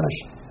the Spanish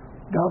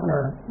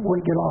governor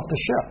wouldn't get off the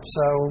ship.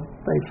 So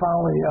they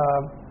finally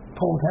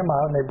pulled him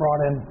out, and they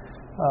brought in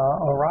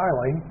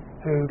O'Reilly,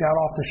 who got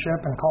off the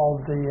ship and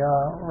called the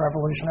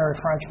revolutionary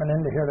Frenchmen in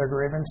to hear their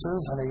grievances,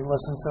 and he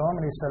listened to them,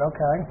 and he said,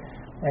 okay.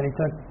 And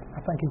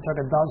I think he took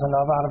a dozen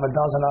out of a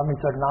dozen of them, he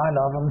took 9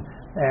 of them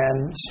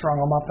and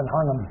strung them up and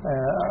hung them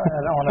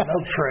on an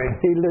oak tree.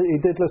 He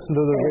did listen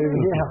to the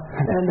grievances.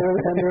 Yeah, and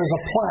there's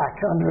a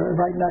plaque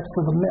right next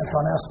to the Mint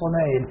on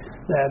Esplanade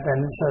that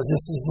says,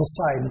 this is the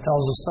site. It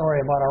tells a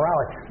story about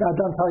O'Reilly. Now, it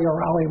doesn't tell you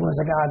O'Reilly was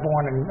a guy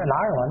born in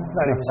Ireland,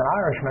 that he was an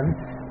Irishman,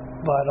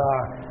 but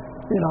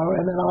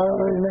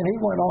and then he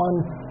went on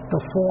to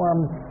form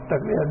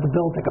the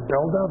build the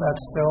Cabildo.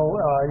 That's still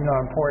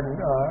important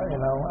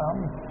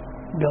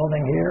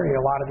building here.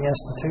 A lot of the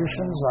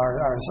institutions,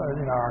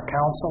 our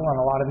council, and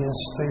a lot of the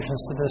institutions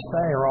to this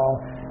day are all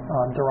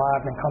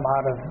derived and come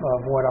out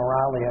of what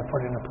O'Reilly had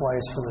put into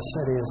place for the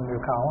city as a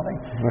new colony.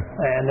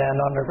 And then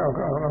under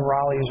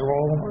O'Reilly's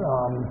rule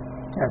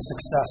and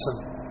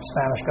successive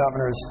Spanish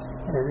governors,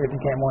 it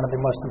became one of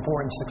the most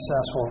important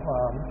successful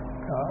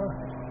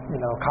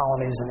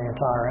colonies in the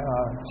entire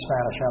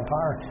Spanish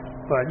Empire.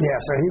 But yeah,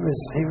 so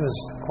he was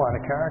quite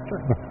a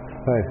character.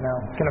 Right.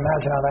 You can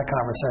imagine how that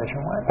conversation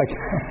went.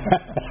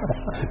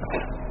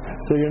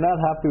 So you're not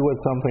happy with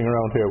something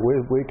around here?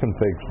 We can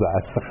fix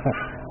that.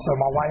 So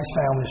my wife's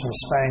family's from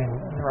Spain,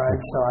 right?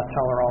 So I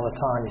tell her all the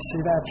time, you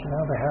see that?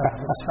 They have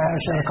the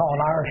Spanish didn't call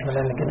an Irishman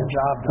in to get a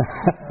job done.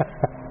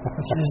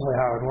 That's usually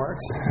how it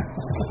works.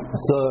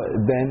 So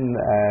then,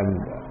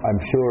 I'm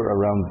sure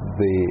around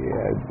the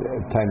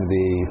time of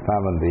the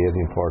famine, the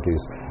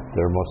 1840s,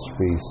 there must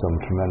be some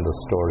tremendous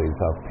stories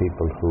of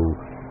people who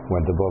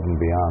went above and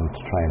beyond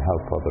to try and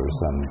help others.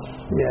 And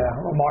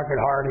well, Margaret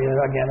Hardy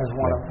again is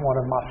one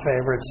of my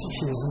favorites.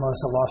 She's the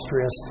most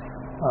illustrious.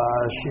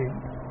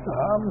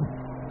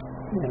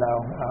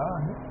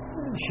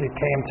 She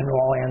came to New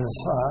Orleans.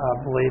 I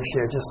believe she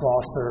had just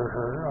lost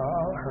her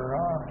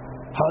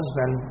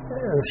husband.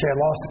 She had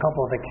lost a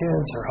couple of the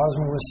kids. Her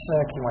husband was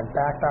sick. He went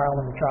back to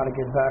Ireland to try to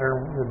get better.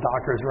 The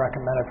doctors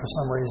recommended for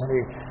some reason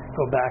he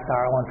go back to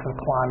Ireland for the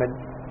climate,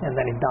 and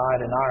then he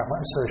died in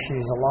Ireland. So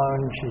she's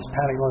alone. She's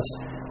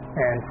penniless.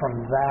 And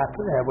from that,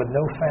 with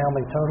no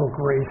family, total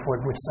grief,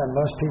 which sent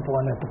most people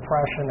into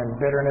depression and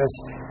bitterness,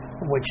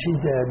 what she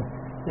did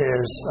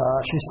is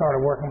she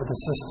started working with the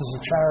Sisters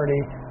of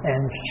Charity,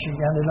 and she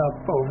ended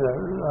up, over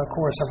the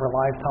course of her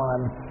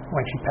lifetime,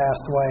 when she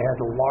passed away, had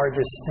the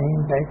largest steam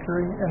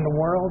bakery in the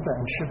world,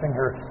 and shipping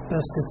her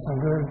biscuits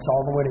and goods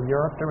all the way to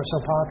Europe. They were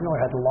so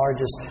popular. Had the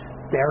largest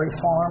dairy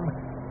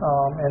farm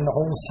in the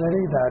whole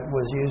city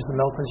the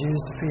milk was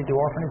used to feed the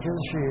orphanages.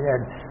 She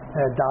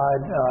had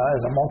died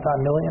as a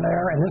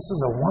multimillionaire, and this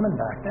was a woman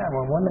back then,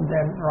 when women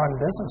didn't run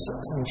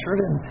businesses and sure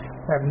didn't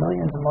have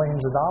millions and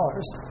millions of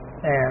dollars.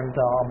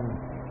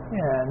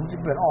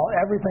 But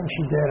everything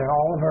she did,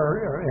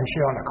 and she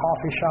owned a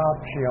coffee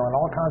shop, she owned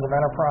all kinds of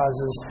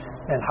enterprises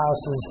and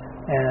houses,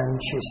 and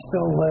she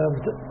still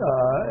lived,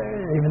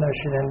 even though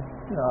she didn't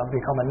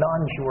become a nun,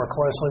 she worked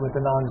closely with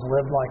the nuns,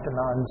 lived like the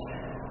nuns.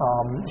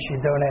 She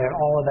donated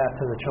all of that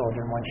to the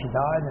children when she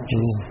died, and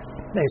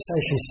they say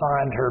she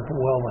signed her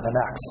will with an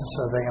X,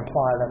 so they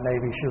imply that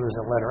maybe she was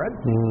illiterate,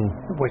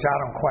 which I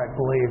don't quite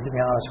believe, to be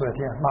honest with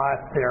you. My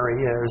theory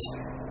is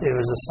it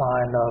was a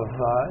sign of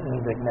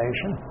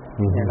indignation.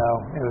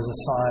 It was a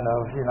sign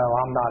of,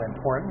 I'm not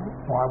important.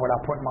 Why would I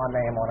put my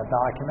name on a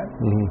document?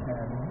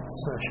 And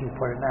so she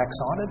put an X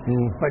on it.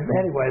 But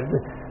anyway,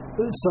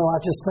 so I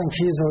just think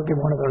she's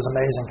one of those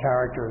amazing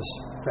characters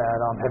that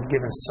have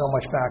given so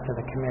much back to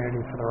the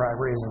community for the right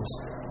reasons.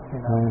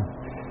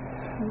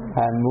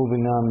 And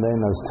moving on then,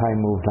 as time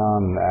moved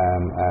on,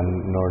 and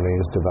New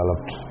Orleans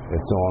developed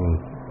its own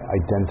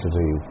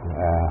identity,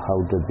 how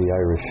did the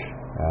Irish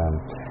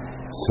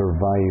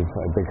survive?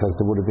 Because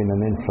there would have been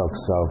an influx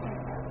of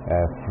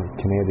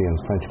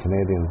French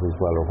Canadians as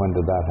well, or when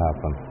did that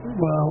happen?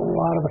 Well, a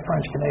lot of the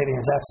French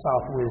Canadians, that's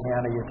South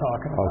Louisiana you're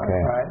talking about,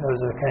 right? Those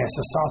are the Canadians.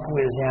 So South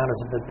Louisiana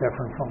is a bit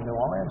different from New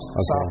Orleans.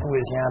 South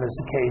Louisiana is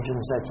the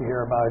Cajuns that you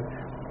hear about.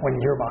 When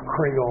you hear about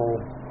Creole,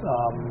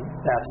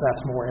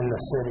 that's more in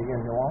the city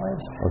in New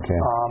Orleans.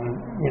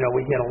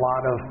 We get a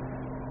lot of,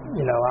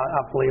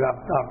 I believe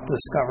I've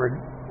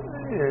discovered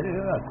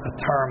a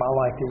term I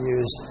like to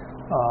use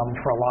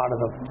for a lot of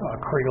the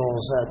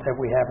Creoles that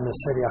we have in the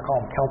city. I call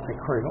them Celtic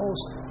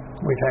Creoles.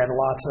 We've had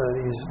lots of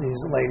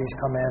these ladies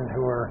come in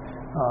who are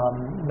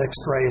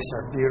mixed race,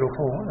 are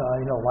beautiful,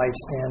 light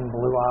skin,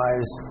 blue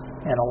eyes,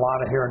 and a lot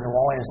of here in New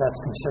Orleans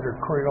that's considered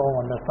Creole,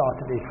 and they're thought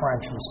to be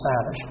French and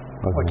Spanish,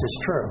 which is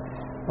true.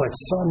 But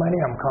so many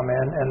of them come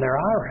in and they're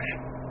Irish,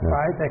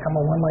 right? They come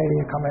in. One lady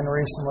had come in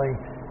recently.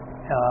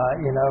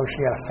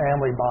 She had a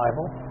family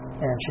Bible,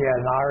 and she had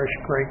an Irish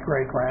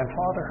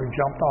great-great-grandfather who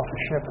jumped off a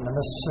ship in the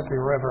Mississippi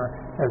River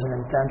as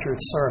an indentured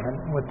servant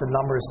with the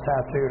numbers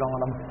tattooed on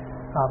him,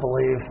 I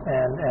believe,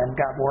 and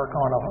got work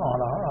on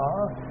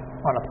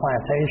a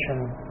plantation,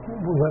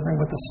 living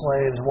with the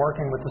slaves,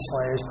 working with the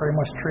slaves, pretty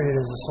much treated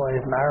as a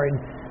slave, married,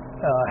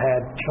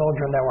 had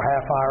children that were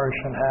half Irish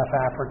and half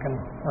African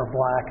or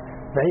black,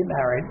 They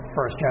married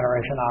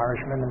first-generation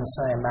Irishmen in the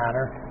same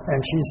manner, and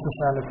she's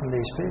descended from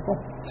these people.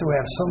 So we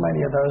have so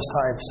many of those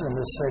types in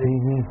this city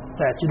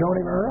that you don't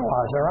even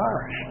realize they're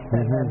Irish.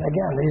 And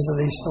again, these are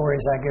these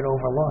stories that get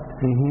overlooked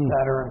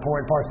that are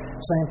important parts.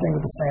 Same thing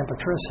with the San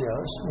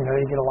Patricios. You know,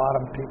 you get a lot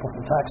of people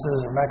from Texas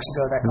or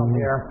Mexico that come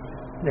here.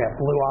 They have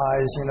blue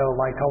eyes, you know,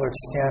 light-colored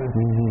skin,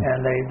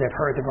 and they've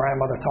heard the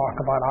grandmother talk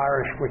about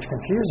Irish, which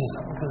confuses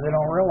them because they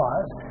don't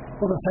realize.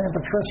 Well, the San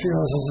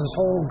Patricios is this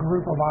whole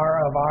group of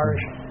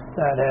Irish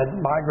that had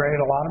migrated,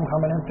 a lot of them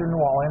coming in through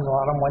New Orleans, a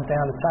lot of them went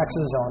down to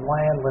Texas, owned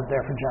land, lived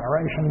there for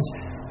generations,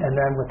 and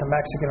then with the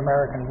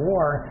Mexican-American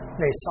War,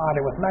 they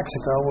sided with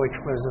Mexico,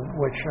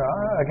 which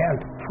again,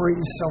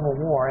 pre-Civil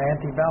War,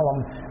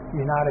 antebellum,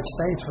 the United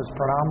States was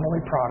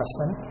predominantly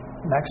Protestant.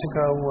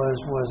 Mexico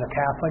was a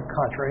Catholic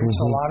country,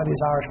 so a lot of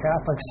these Irish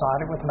Catholics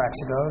sided with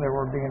Mexico. They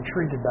were being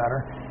treated better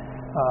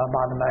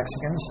by the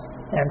Mexicans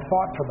and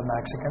fought for the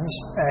Mexicans,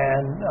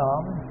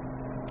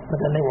 but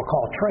then they were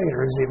called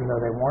traitors, even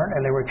though they weren't,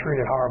 and they were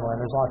treated horribly. And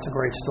there's lots of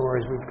great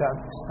stories we've got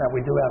that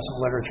we do have some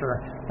literature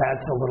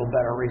that's a little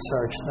better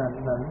research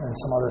than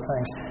some other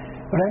things.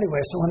 But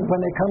anyway, so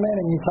when they come in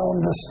and you tell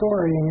them the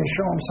story and you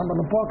show them some of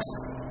the books,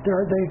 their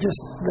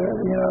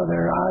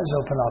eyes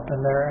open up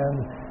and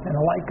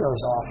the light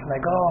goes off and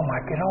they go, oh my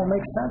God, it all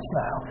makes sense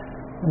now.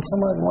 And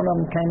one of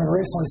them came in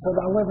recently and said,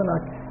 I live in a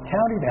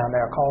county down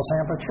there called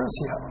San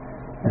Patricio.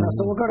 And I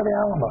said, well, go to the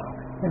Alamo.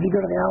 If you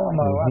go to the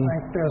Alamo, I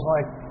think there's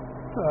like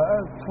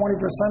 20%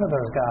 of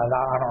those guys,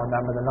 I don't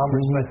remember the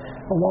numbers, but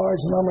a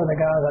large number of the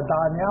guys that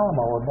died in the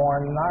Alamo were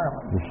born in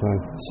Ireland. That's right.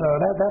 So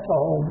that's a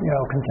whole,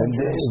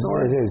 contingent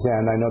story. It is,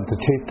 yeah, and I know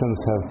the chieftains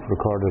have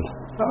recorded.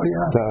 Oh,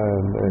 yeah.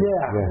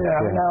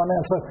 Every now and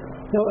then. So,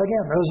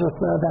 again,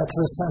 that's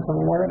the sense of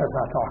awareness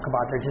I talk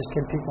about. They just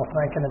get people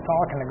thinking and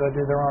talking to go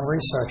do their own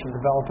research and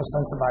develop a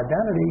sense of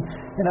identity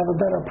and have a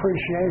better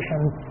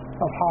appreciation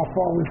of how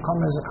far we've come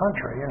as a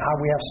country and how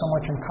we have so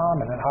much in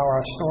common and how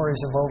our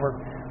stories of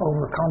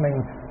overcoming,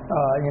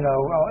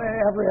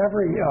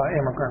 every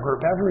immigrant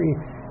group, every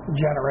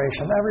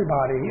generation,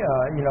 everybody,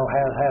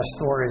 has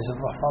stories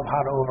of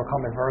how to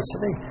overcome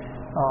adversity.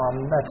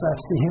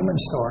 That's the human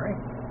story.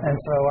 And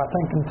so I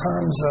think in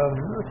terms of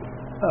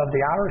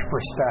the Irish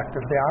perspective,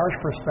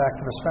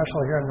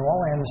 especially here in New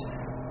Orleans,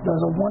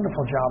 does a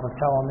wonderful job of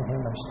telling the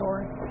human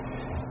story.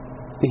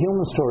 The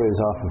human story is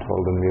often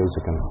told in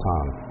music and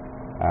song,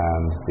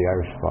 and the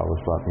Irish have always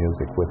brought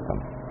music with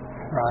them.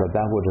 Right. So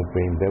they would have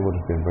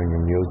been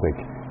bringing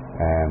music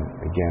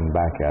again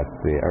back at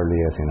the early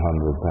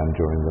 1800s and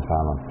during the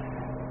famine.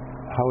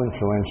 How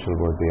influential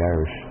were the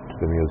Irish to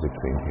the music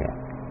scene here?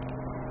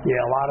 Yeah,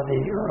 a lot of the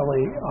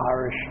early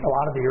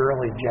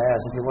jazz,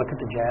 if you look at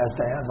the jazz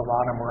bands, a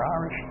lot of them were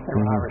Irish. They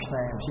were Irish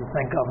names. You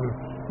think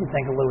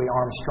of Louis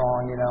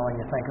Armstrong, and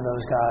you think of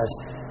those guys.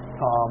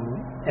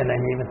 And then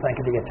you even think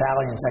of the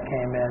Italians that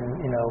came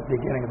in,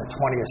 beginning of the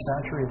 20th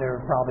century. They're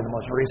probably the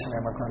most recent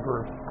immigrant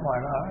group,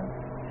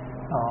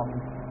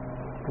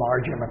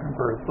 large immigrant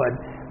group. But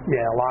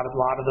yeah, a lot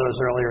of those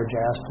earlier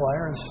jazz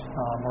players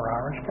were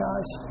Irish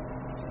guys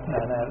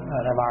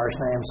that have Irish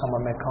names.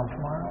 Someone may come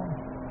from Ireland.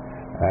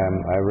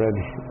 I read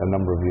a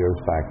number of years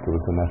back, there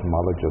was an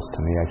etymologist,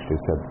 and he actually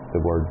said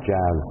the word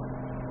jazz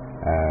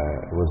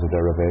was a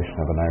derivation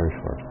of an Irish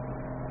word.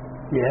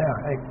 Yeah,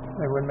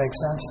 it would make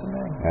sense to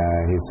me.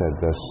 He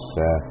said that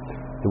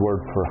the word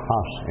for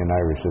hot in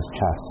Irish is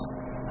chas.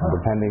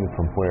 Depending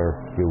from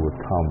where you would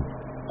come,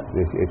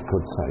 you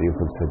could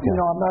suggest.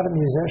 I'm not a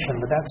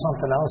musician, but that's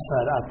something else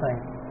that I think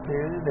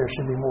there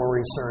should be more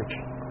research,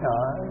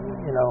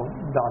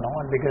 done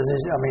on, because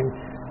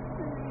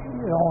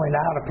only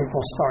now do people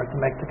start to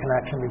make the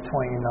connection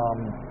between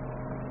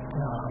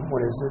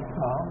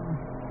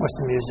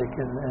Western music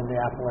and the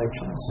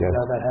Appalachians, yes.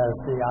 That has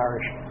the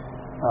Irish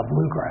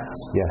bluegrass,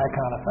 yes. that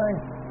kind of thing.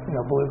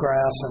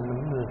 Bluegrass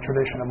and the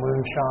tradition of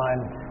moonshine.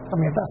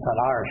 If that's not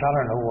Irish, I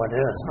don't know what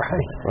is,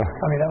 right?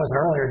 That was an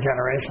earlier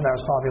generation. That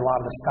was probably a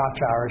lot of the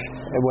Scotch Irish.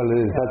 Well,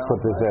 it is. That's what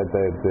they said.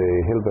 The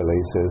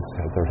hillbillies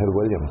they're Hill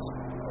Williams.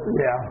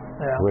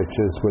 Yeah. Which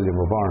is William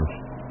of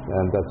Orange.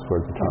 And that's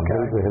where the term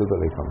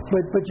hillbilly comes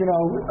from. But the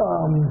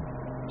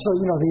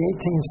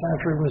 18th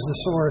century was the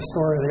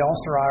story of the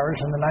Ulster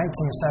Irish, and the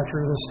 19th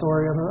century was the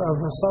story of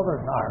the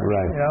Southern Irish.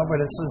 Right.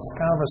 But it's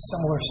kind of a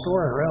similar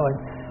story, really,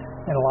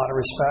 in a lot of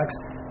respects.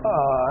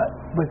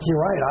 But you're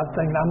right. I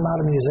think I'm not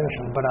a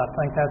musician, but I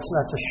think that's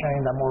a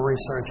shame that more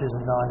research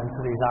isn't done into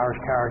these Irish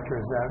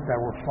characters that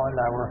were fun,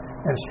 that were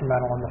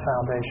instrumental in the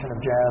foundation of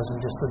jazz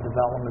and just the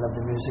development of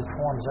the music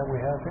forms that we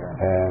have here.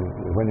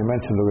 When you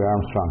mentioned Louis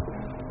Armstrong,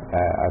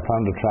 I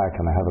found a track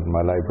and I have it in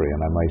my library,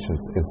 and I might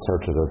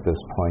insert it at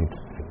this point.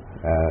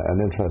 An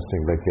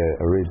interesting,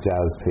 a real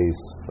jazz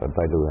piece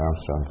by Louis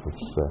Armstrong.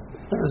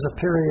 There was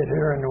a period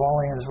here in New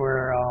Orleans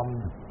where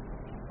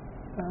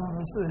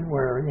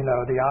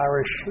the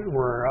Irish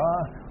were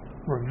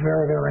were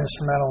very, very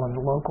instrumental in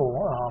the local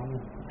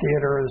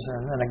theaters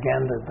and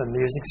again, the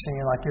music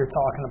scene like you're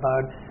talking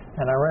about.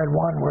 And I read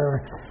one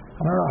where, I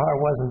don't know how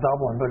it was in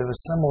Dublin, but it was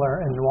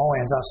similar in New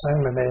Orleans. I assume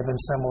it may have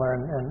been similar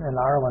in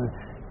Ireland.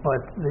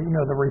 But,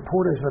 the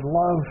reporters would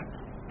love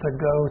to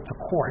go to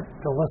court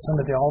to listen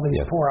to all these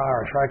poor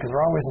Irish, right? Because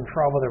they're always in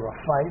trouble. They were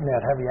fighting. They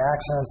had heavy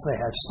accents. They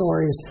had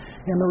stories.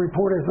 And the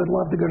reporters would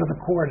love to go to the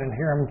court and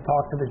hear them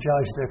talk to the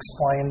judge to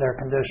explain their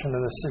condition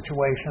or the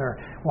situation or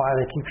why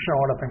they keep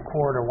showing up in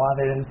court or why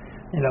they didn't,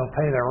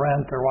 pay their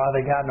rent or why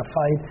they got in a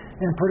fight.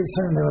 And pretty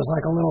soon there was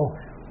like a little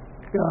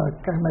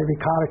maybe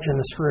cottage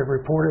industry of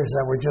reporters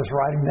that were just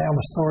writing down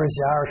the stories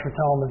the Irish were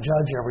telling the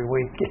judge every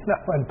week,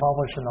 and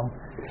publishing them.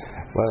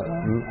 Well,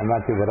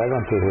 Matthew, what I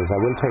want to do is I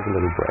will take a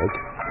little break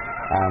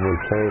and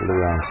we'll play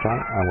Louis Armstrong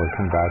and we'll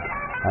come back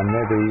and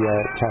maybe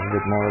chat a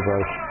bit more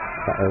about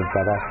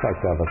that aspect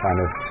of it and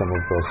if some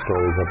of those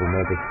stories ever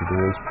made it to the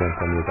newsprint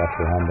and you got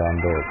your hand on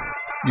those.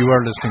 You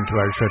are listening to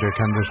Irish Radio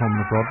Canada's Home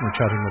and Abroad. We're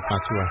chatting with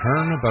Matthew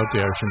Ahern about the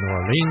Irish in New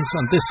Orleans,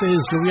 and this is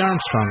Louis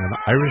Armstrong and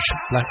Irish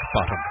Black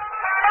Bottom.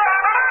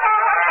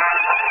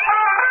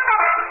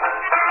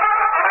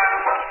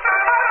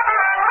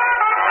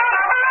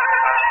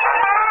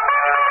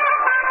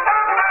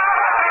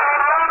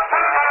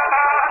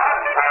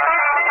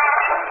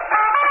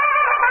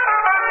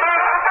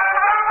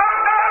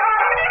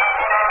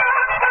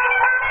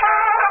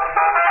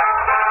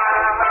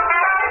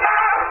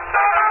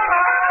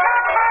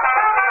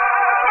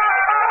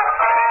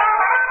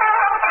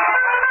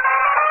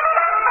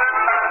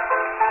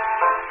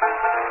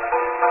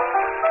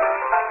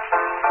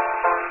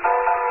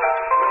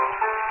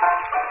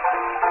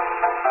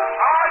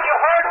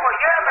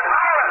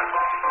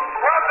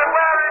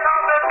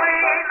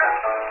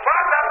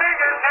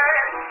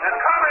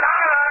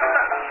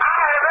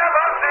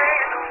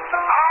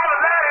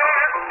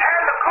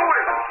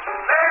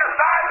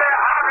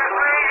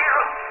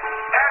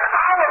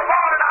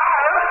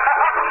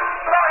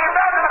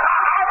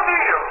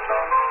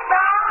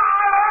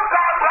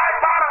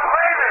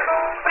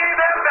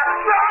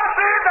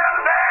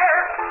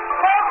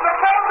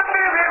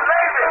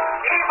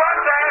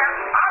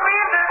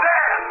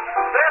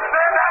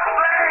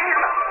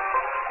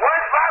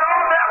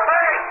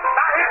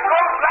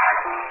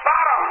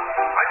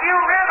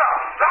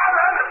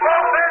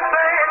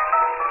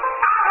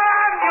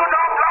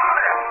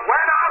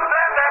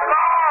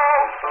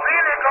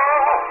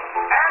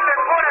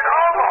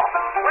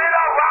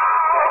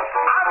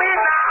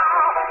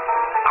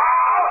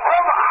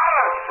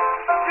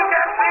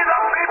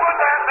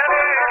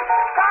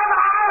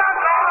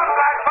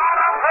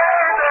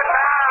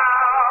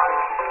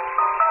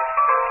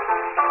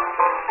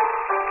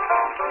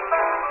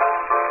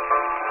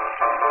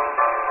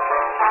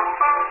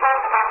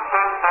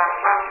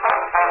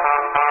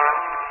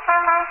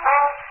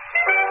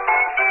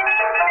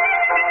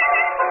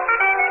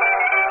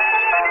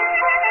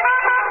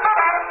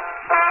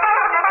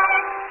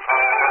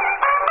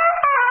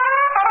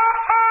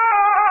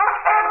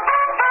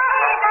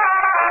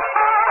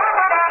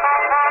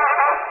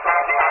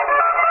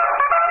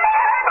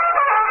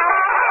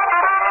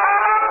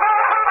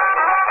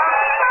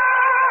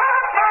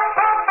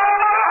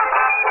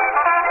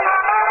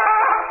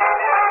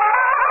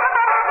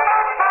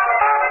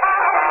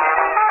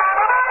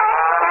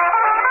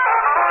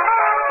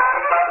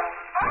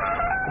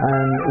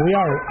 We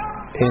are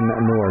in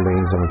New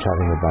Orleans and we're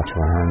chatting with Matthew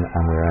Ahern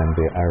and we're in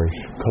the Irish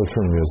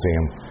Cultural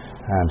Museum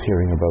and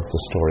hearing about the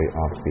story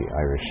of the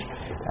Irish.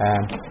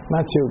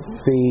 Matthew,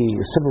 the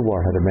Civil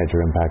War had a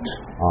major impact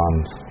on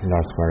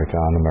North America,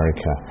 on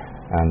America,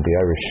 and the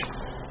Irish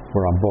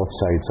were on both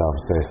sides of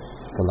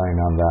the line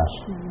on that.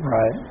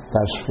 Right.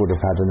 That would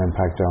have had an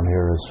impact down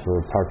here as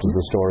part of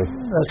the story.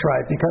 That's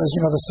right, because,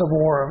 the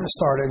Civil War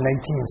started in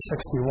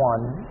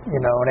 1861.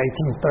 In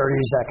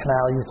 1830s, that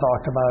canal you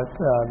talked about,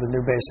 the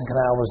New Basin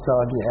Canal was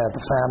dug. You had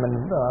the famine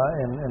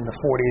in the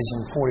 40s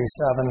and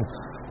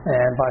 47.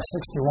 And by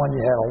 61,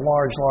 you had a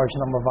large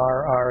number of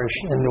Irish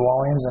in New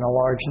Orleans and a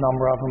large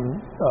number of them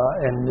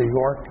in New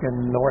York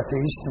and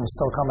Northeast and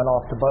still coming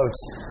off the boats.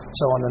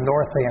 So in the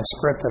North, they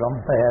conscripted them.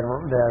 They had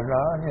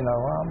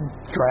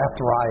draft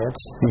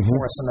riots to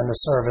force them into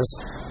service.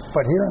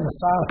 But here in the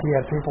South, you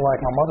had people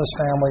like my mother's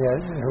family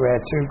who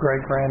had two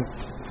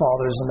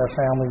great-grandfathers in their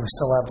family. We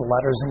still have the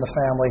letters in the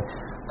family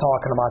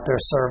talking about their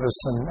service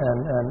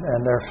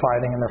and their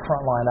fighting and their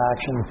frontline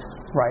action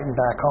writing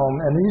back home.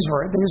 And these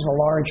were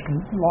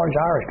large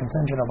Irish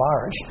contingent of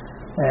Irish.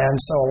 And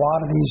so a lot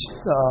of these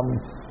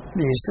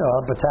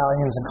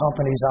battalions and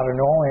companies out of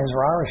New Orleans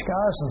were Irish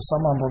guys, and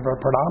some of them were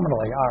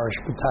predominantly Irish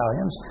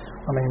battalions.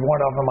 I mean,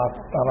 one of them, I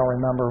don't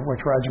remember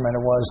which regiment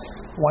it was,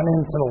 went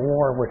into the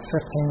war with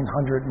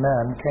 1,500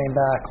 men, came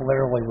back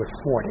literally with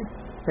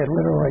 40. They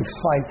literally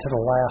fight to the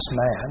last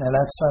man, and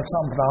that's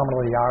something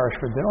predominantly the Irish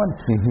were doing.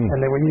 And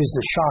they were used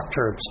as shock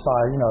troops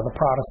by the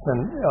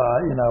Protestant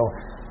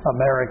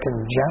American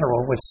general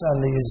would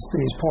send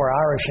these poor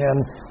Irish in,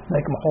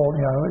 make them hold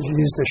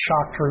used as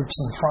shock troops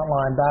in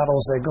frontline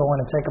battles. They'd go in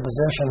and take a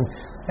position,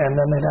 and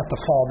then they'd have to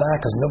fall back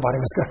because nobody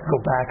was going to go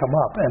back them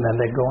up, and then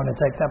they'd go in and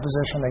take that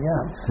position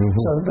again.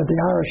 So, but the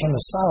Irish in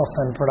the South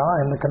and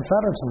the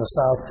Confederates in the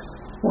South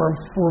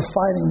were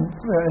fighting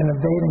an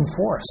invading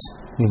force,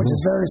 which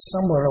is very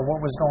similar to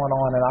what was going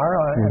on in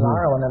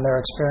Ireland and their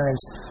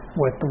experience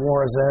with the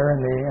wars there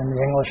and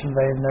the English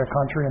invading their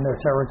country and their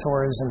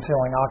territories and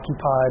feeling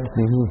occupied.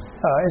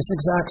 It's the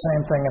exact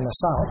same thing in the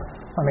South.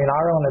 I mean,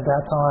 Ireland at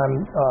that time,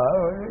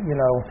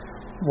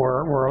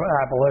 were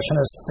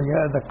abolitionists.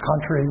 The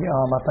country,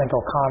 I think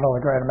O'Connell,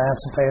 the great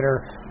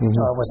emancipator,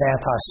 was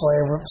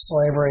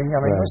anti-slavery. I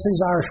mean,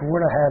 these Irish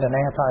would have had an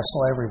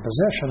anti-slavery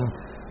position.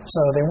 So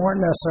they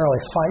weren't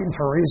necessarily fighting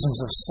for reasons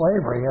of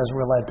slavery, as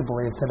we're led to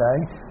believe today.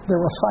 They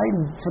were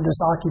fighting for this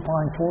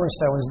occupying force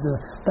that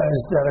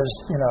is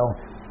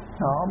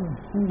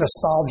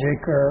nostalgic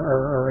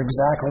or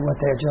exactly what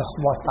they had just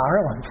left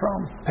Ireland from.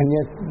 And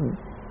yet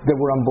they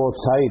were on both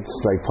sides,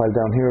 like while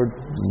down here.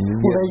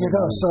 Well, there you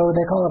go. So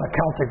they call it a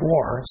Celtic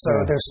War. So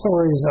there's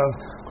stories of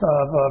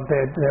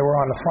they were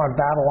on the front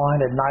battle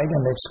line at night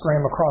and they'd scream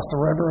across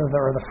the river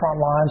or the front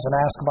lines and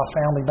ask about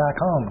family back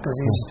home because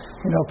these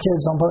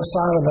kids on both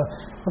sides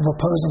of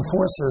opposing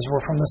forces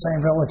were from the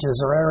same villages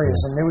or areas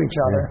and knew each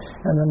other.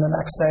 And then the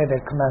next day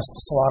they'd commenced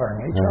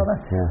slaughtering each other.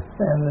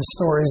 And the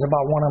stories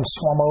about one of them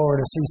swum over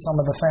to see some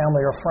of the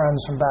family or friends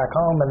from back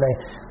home,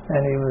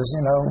 and he was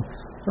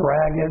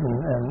ragged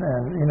and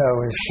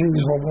his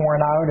shoes were worn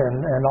out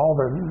and all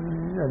the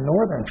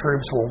northern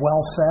troops were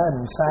well fed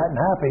and fat and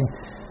happy,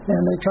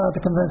 and they tried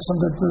to convince him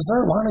to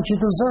desert. Why don't you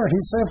desert?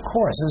 He said, of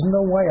course, there's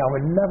no way, I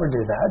would never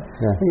do that.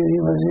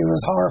 He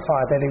was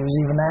horrified that he was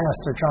even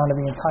asked or trying to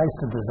be enticed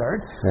to desert,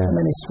 and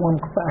then he swam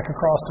back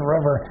across the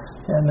river,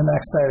 and the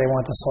next day they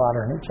went to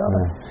slaughtering each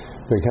other.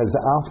 Because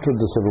after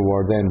the Civil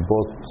War then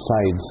both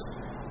sides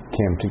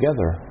came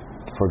together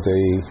for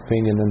the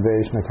Fenian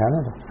invasion of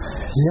Canada.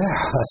 Yeah,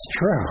 that's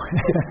true.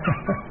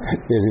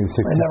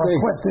 1866. They never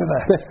quit, did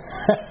they?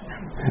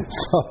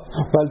 So,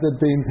 they'd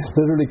been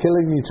literally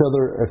killing each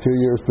other a few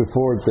years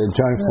before they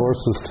joined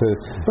forces to...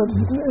 But,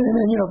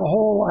 the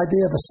whole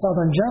idea of the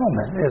Southern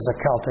gentleman is a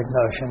Celtic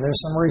notion.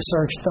 There's some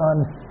research done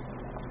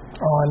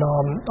on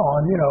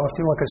if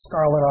you look at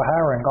Scarlett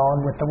O'Hara in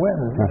Gone with the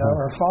Wind,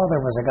 her father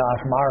was a guy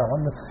from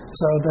Ireland.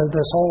 So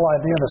this whole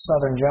idea of the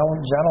Southern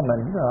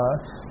gentleman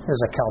is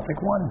a Celtic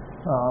one.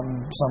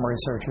 Some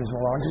researchers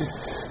will argue.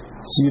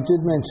 So you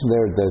did mention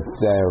there that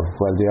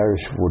while the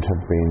Irish would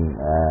have been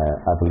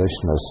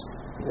abolitionists,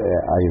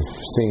 I've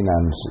seen,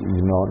 and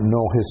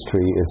no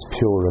history is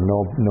pure, and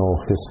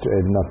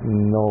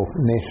no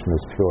nation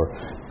is pure.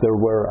 There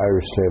were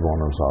Irish slave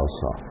owners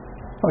also.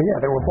 Oh yeah,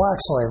 there were black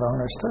slave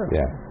owners too.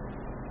 Yeah.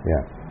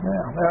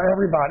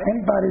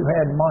 Anybody who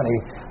had money,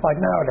 like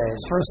nowadays,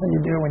 first thing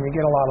you do when you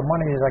get a lot of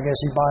money is, I guess,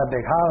 you buy a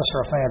big house or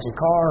a fancy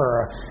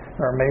car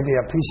or maybe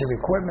a piece of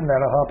equipment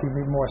that'll help you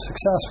be more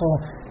successful.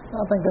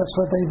 I think that's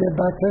what they did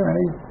back there.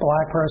 Any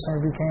black person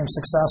who became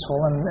successful,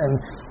 and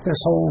this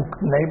whole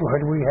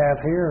neighborhood we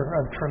have here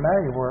of Tremé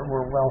were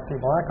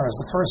wealthy black owners.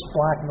 The first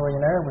black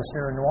millionaire was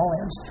here in New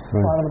Orleans.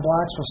 A lot of the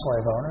blacks were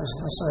slave owners.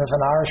 So if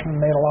an Irishman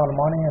made a lot of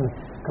money and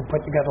could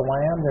put together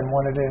land and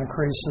wanted to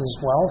increase his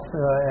wealth,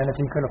 and if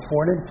he could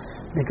afford it,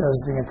 because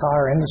the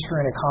entire industry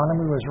and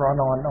economy was run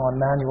on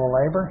manual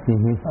labor,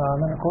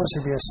 then of course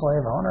he'd be a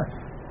slave owner.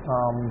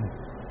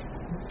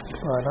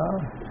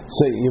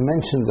 So you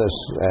mentioned that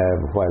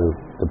while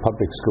the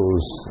public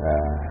schools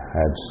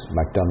had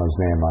MacDonald's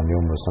name on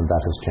numerous, and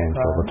that has changed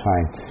over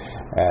time,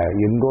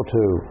 you can go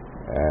to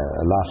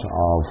a lot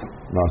of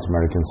North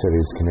American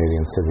cities,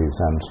 Canadian cities,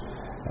 and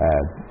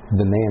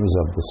the names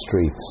of the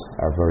streets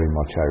are very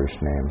much Irish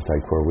names.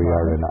 Like where we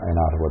are in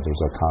Ottawa,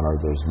 there's O'Connor,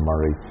 there's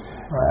Murray,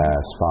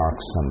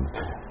 Sparks, and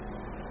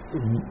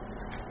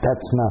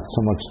that's not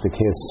so much the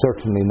case.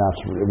 Certainly not.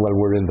 Well,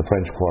 we're in the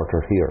French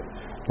Quarter here,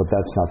 but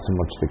that's not so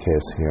much the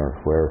case here,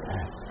 where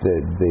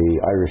the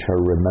Irish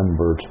are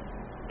remembered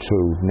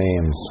through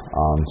names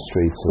on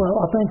streets. Well,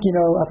 I think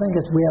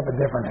we have a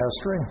different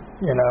history,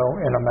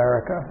 in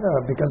America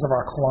because of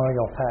our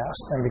colonial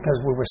past and because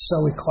we were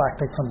so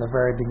eclectic from the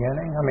very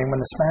beginning. I mean,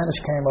 when the Spanish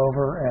came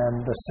over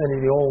and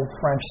the old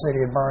French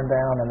city had burned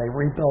down and they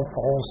rebuilt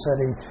the whole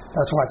city,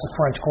 that's why it's a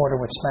French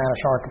Quarter with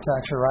Spanish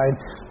architecture, right?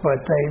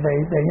 But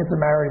they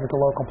intermarried with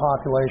the local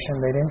population.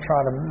 They didn't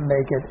try to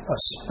make it a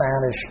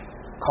Spanish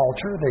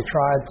culture. They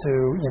tried to,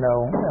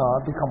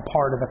 become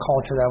part of the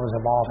culture that was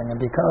evolving. And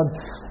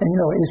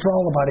it's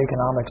all about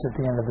economics at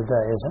the end of the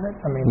day, isn't it?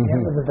 I mean, at the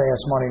end of the day,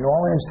 it's money. New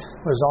Orleans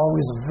was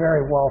always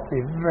very wealthy,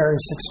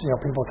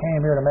 people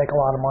came here to make a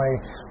lot of money.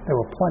 There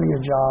were plenty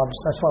of jobs.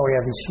 That's why we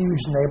have these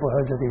huge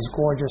neighborhoods of these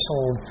gorgeous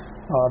old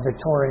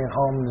Victorian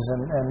homes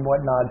and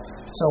whatnot.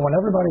 So when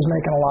everybody's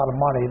making a lot of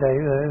money,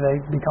 they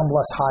become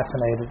less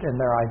hyphenated in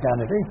their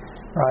identity,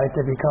 right?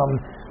 They become,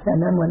 and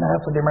then when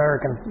after the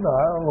American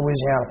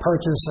Louisiana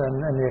Purchase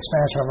and the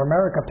expansion of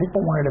America,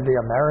 people wanted to be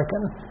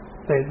American.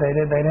 They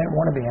didn't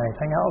want to be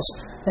anything else.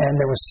 And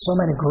there was so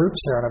many groups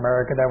there in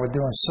America that were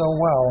doing so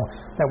well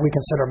that we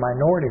consider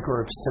minority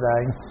groups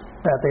today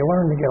that they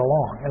learned to get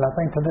along. And I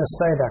think to this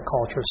day that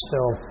culture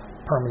still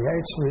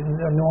permeates.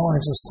 New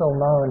Orleans is still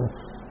known,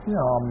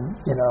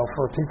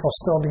 for people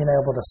still being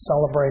able to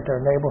celebrate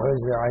their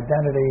neighborhoods, their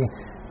identity,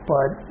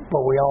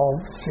 but we all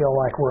feel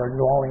like we're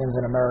New Orleans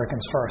and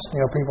Americans first.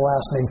 People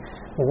ask me,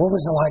 well, what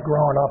was it like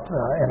growing up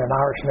in an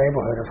Irish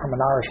neighborhood or from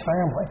an Irish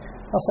family?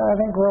 I said, I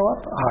didn't grow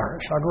up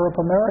Irish. I grew up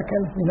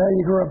American.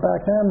 You grew up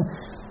back then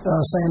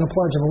saying the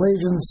Pledge of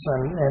Allegiance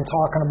and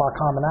talking about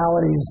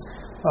commonalities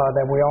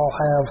that we all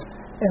have.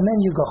 And then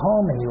you go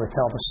home and you would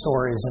tell the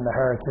stories and the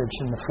heritage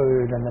and the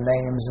food and the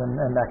names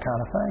and that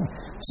kind of thing.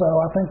 So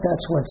I think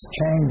that's what's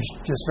changed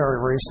just very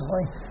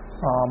recently.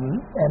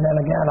 And then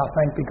again, I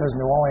think because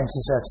New Orleans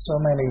has had so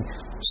many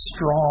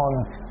strong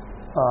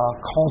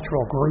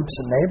cultural groups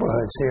and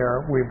neighborhoods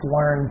here, we've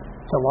learned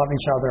to love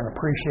each other and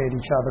appreciate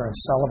each other and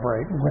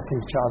celebrate with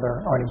each other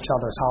on each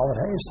other's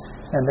holidays.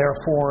 And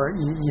therefore,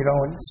 you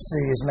don't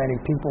see as many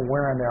people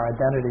wearing their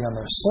identity on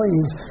their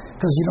sleeves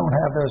because you don't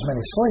have those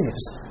many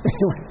sleeves.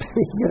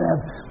 You'd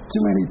have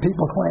too many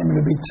people claiming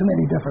to be too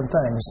many different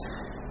things.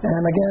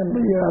 And again,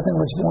 I think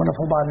what's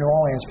wonderful about New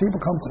Orleans,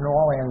 people come to New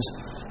Orleans,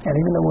 and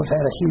even though we've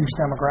had a huge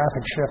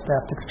demographic shift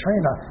after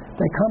Katrina,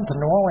 they come to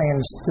New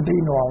Orleans to be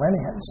New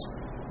Orleanians.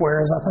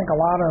 Whereas I think a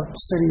lot of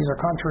cities or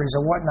countries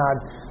or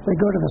whatnot, they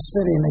go to the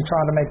city and they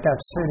try to make that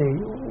city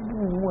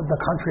the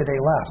country they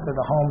left or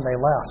the home they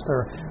left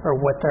or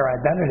what their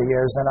identity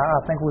is. And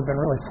I think we've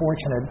been really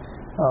fortunate,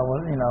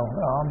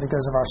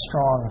 because of our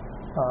strong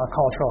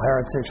cultural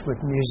heritage with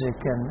music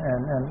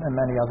and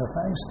many other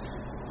things.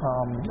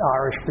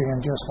 Irish being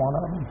just one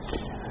of them.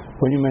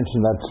 When you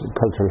mentioned that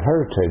cultural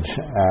heritage,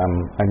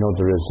 I know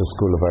there is a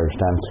School of Irish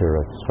Dance here,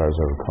 as far as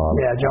I recall.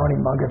 Yeah, Joni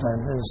Muggerman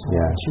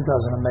she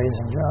does an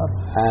amazing job.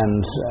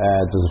 And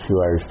there's a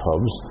few Irish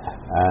pubs.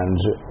 And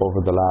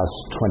over the last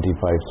 25,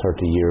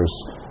 30 years,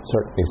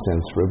 certainly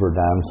since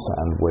Riverdance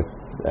and with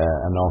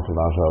an awful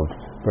lot of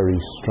very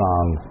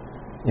strong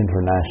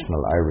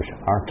international Irish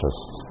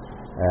artists,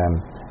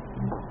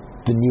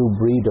 the new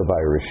breed of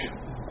Irish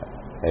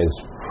is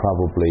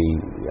probably,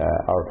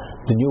 or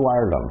the new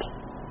Ireland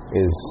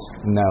is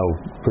now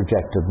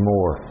projected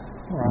more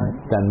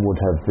than would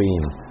have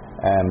been.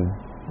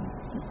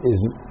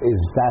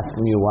 Is that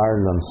New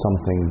Ireland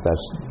something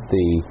that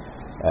the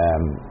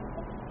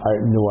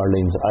New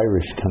Orleans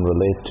Irish can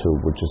relate to,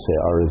 would you say,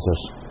 or is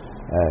it,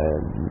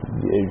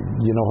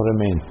 you know what I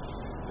mean?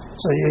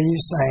 So are you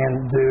saying,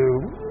 do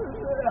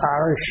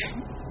Irish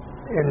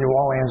in New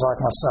Orleans like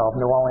myself,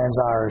 New Orleans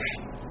Irish,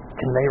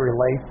 can they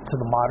relate to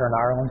the modern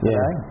Ireland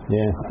today?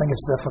 Yeah. I think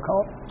it's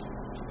difficult.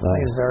 Right. I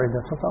think it's very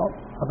difficult.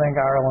 I think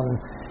Ireland,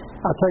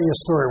 I'll tell you a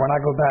story. When I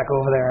go back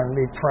over there and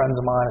meet friends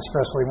of mine,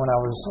 especially when I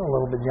was a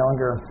little bit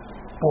younger,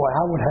 boy,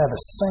 I would have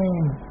the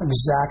same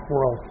exact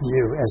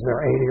worldview as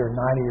their 80 or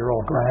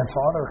 90-year-old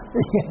grandfather,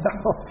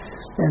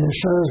 And it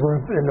shows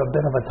we're in a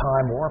bit of a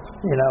time warp.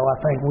 I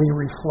think we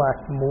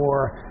reflect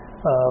more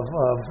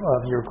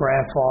of your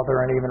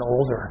grandfather and even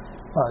older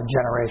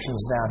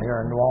generations down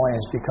here in New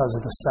Orleans because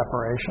of the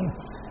separation.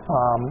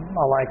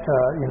 I like to,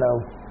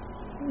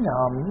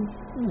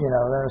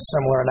 a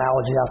similar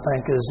analogy, I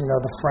think, is,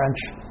 the French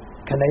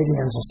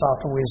Canadians in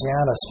South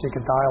Louisiana speak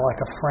a dialect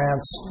of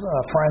French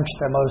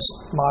that most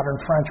modern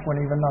French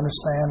wouldn't even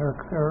understand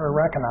or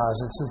recognize.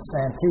 It's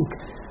antique.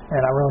 And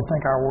I really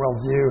think our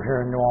worldview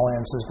here in New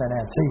Orleans has been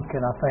antique.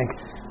 And I think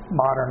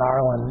modern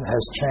Ireland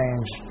has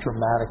changed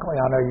dramatically.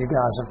 I know you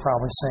guys have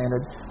probably seen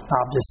it.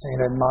 I've just seen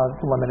it in my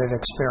limited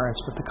experience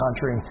with the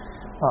country.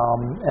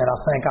 And I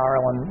think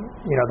Ireland,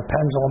 the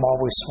pendulum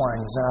always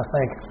swings. And I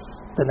think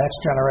the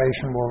next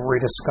generation will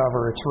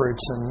rediscover its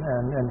roots.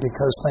 And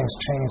because things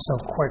change so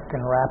quick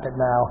and rapid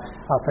now,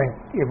 I think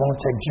it won't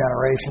take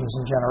generations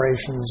and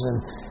generations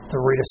to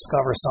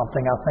rediscover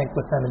something. I think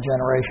within a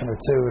generation or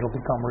two, it'll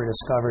become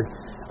rediscovered.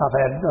 I've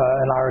had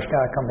an Irish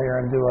guy come here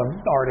and do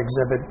an art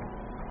exhibit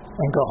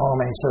and go home,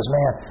 and he says,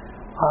 man,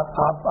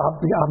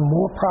 I'm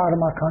more proud of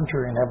my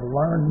country and have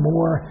learned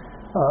more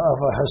of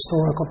a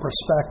historical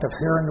perspective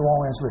here in New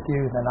Orleans with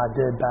you than I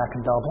did back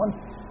in Dublin.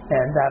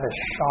 And that is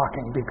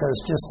shocking because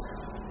just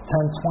 10,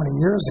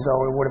 20 years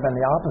ago, it would have been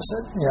the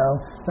opposite.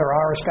 There are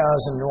Irish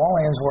guys in New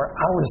Orleans where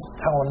I was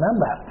telling them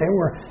that. They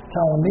were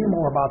telling me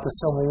more about the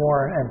Civil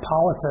War and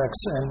politics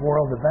and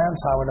world events,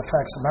 how it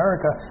affects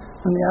America,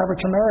 than the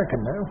average American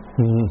knew.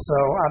 Mm-hmm. So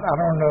I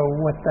don't know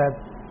what that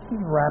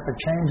rapid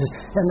changes.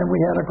 And then we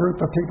had a group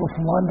of people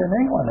from London,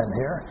 England in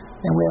here,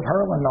 and we have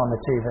Hurling on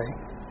the TV.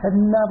 Had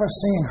never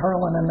seen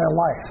hurling in their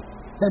life.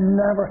 Had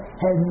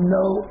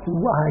no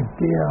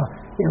idea.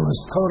 It was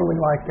totally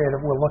like they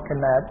were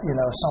looking at,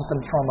 something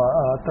from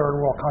a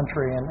third world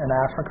country in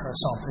Africa or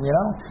something,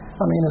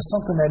 I mean, it's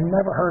something they'd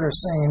never heard or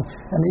seen,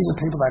 and these are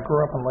people that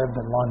grew up and lived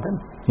in London.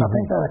 I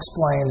think that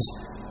explains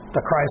the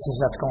crisis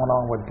that's going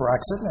on with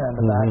Brexit and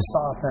the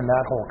backstop and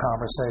that whole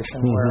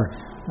conversation where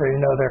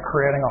they're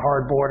creating a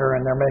hard border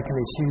and they're making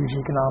these huge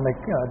economic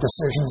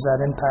decisions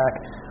that impact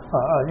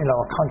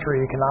a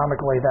country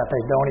economically that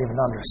they don't even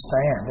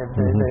understand.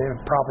 They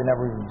probably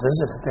never even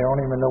visited. They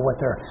don't even know what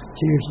their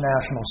huge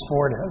national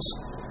sport is.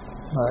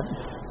 But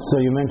so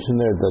you mentioned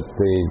there that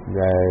the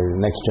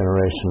next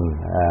generation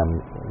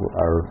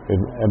are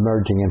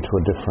emerging into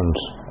a different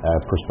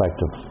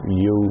perspective.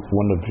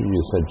 One of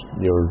you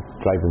said your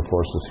driving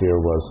forces here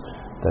was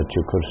that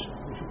you could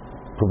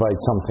provide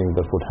something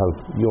that would help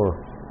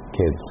your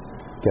kids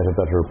get a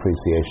better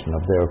appreciation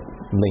of their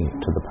link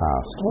to the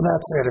past. Well,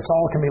 that's it. It's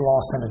all can be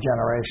lost in a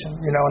generation.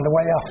 And the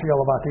way I feel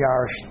about the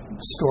Irish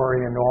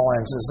story in New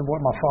Orleans is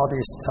what my father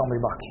used to tell me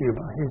about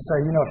Cuba. He'd say,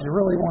 if you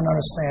really want to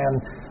understand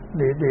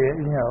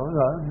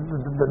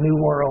the New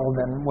World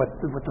and what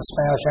the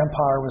Spanish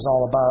Empire was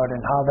all about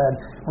and how that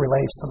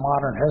relates to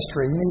modern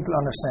history, you need to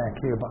understand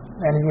Cuba.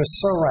 And he was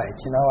so right.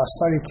 I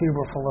studied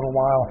Cuba for a little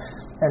while,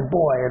 and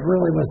boy, it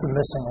really was the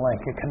missing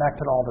link. It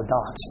connected all the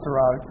dots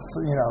throughout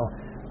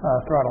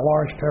a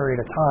large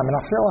period of time. And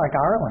I feel like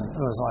Ireland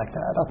was like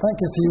that. I think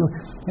if you,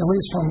 at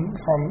least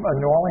from a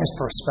New Orleans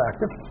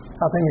perspective,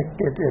 I think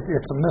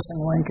it's a missing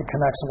link. It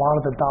connects a lot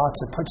of the dots.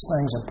 It puts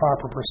things in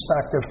proper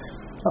perspective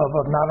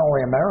of not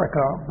only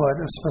America, but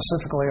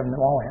specifically of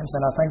New Orleans.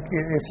 And I think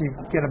if you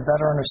get a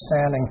better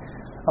understanding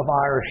of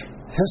Irish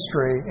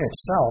history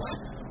itself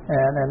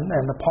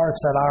and the parts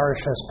that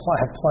Irish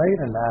have played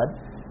in that,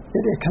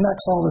 it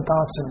connects all the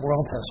dots in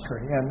world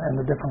history and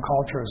the different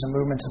cultures and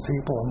movements of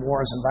people and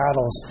wars and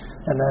battles,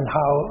 and then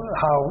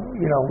how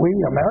we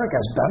America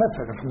has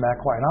benefited from that,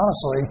 quite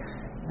honestly.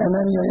 And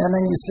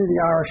then you see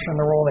the Irish and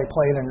the role they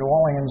played in New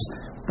Orleans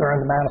during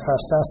the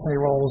Manifest Destiny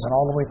rules and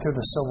all the way through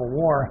the Civil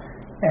War.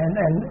 And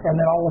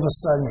then all of a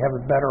sudden you have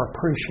a better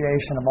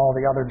appreciation of all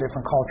the other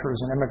different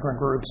cultures and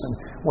immigrant groups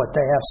and what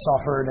they have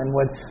suffered and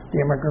what the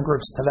immigrant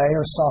groups today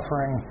are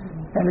suffering.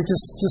 And it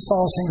just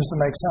all seems to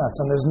make sense.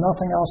 And there's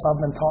nothing else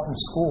I've been taught in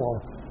school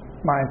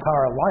my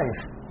entire life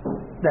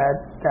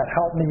that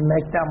helped me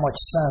make that much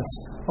sense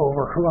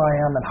over who I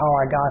am and how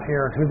I got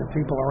here and who the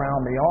people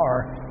around me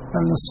are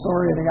than the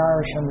story of the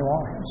Irish in New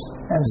Orleans.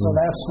 And so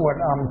that's what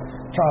I'm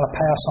trying to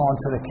pass on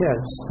to the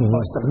kids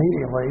most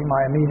immediately,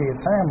 my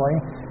immediate family.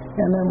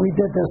 And then we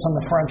did this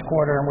in the French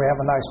Quarter, and we have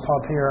a nice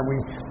pub here, and we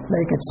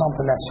make it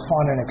something that's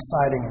fun and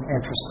exciting and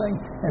interesting.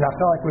 And I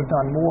feel like we've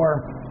done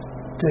more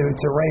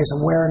to raise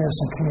awareness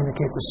and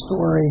communicate the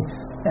story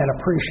and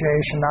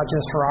appreciation, not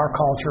just for our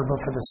culture,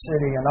 but for the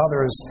city and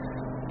others,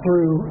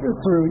 through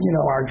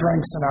our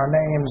drinks and our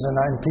names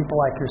and people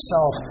like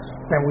yourself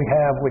than we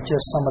have with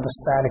just some of the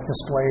static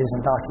displays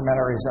and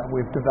documentaries that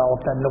we've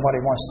developed that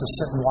nobody wants to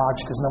sit and watch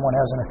because no one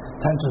has an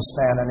attention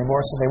span anymore.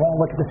 So they won't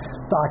look at the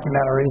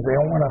documentaries. They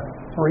don't want to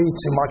read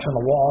too much on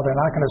the wall. They're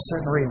not going to sit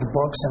and read the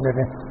books. And if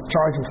they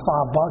charge you $5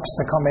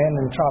 to come in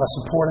and try to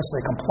support us,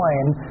 they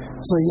complain.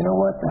 So you know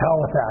what? The hell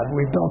with that.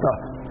 We built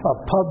a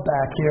pub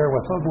back here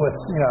with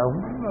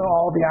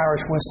all the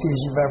Irish whiskeys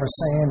you've ever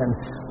seen and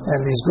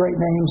these great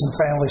names and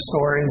family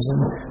stories,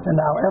 and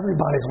now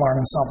everybody's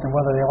learning something,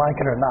 whether they like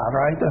it or not,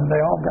 right? And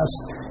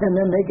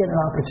then they get an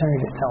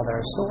opportunity to tell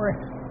their story.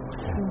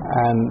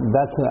 And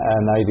that's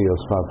an ideal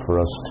spot for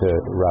us to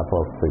wrap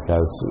up,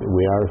 because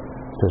we are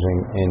sitting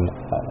in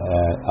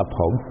a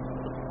pub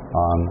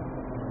on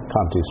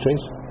Conti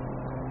Street.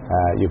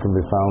 You can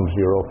be found,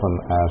 you're open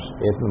at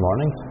 8 in the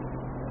mornings?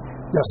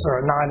 Yes,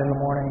 sir, at 9 in the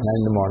mornings. 9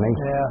 in the mornings?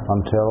 Yeah.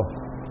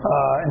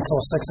 Until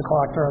 6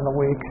 o'clock during the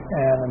week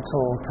and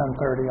until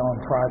 10:30 on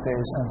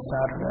Fridays and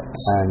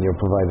Saturdays. And you're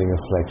providing a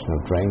selection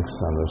of drinks,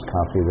 and there's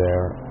coffee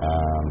there.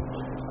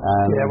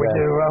 We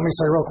do. Let me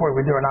say real quick,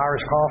 we do an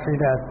Irish coffee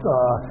that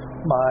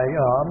my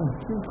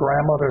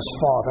grandmother's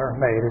father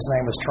made. His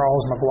name was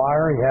Charles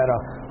McGuire. He had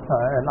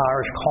an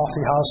Irish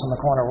coffee house on the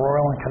corner of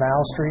Royal and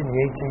Canal Street in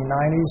the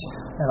 1890s,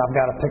 and I've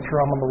got a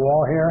picture of him on the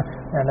wall here.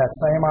 And that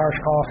same Irish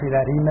coffee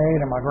that he made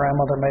and my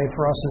grandmother made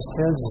for us as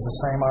kids is the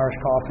same Irish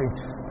coffee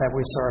that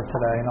we serve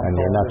today. And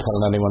you're not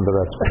telling anyone the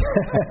recipe.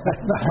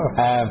 No.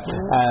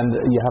 And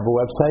you have a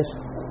website?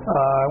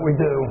 We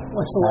do.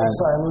 What's the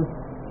website, Luke?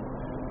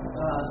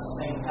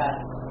 St.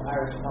 Pat's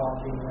Irish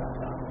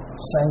Coffee.com.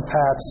 St.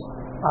 Pat's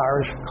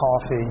Irish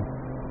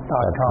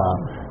Coffee.com.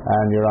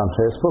 And you're on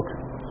Facebook?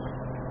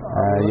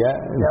 Yep.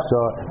 So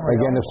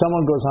again, if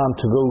someone goes on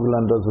to Google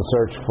and does a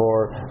search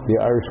for the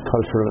Irish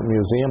Cultural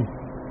Museum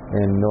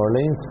in New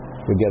Orleans,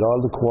 you get all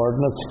the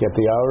coordinates, you get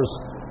the hours,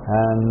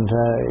 and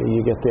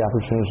you get the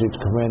opportunity to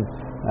come in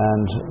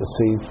and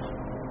see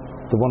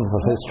the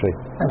wonderful history.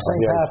 And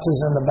St. Pat's is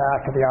in the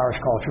back of the Irish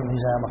Culture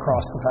Museum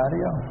across the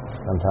patio.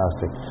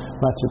 Fantastic.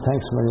 Matthew,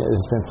 thanks a million.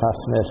 It's been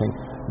fascinating,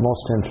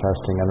 most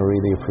interesting, and I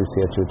really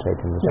appreciate you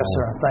taking the time. Yes,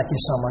 sir. Thank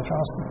you so much,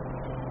 Austin.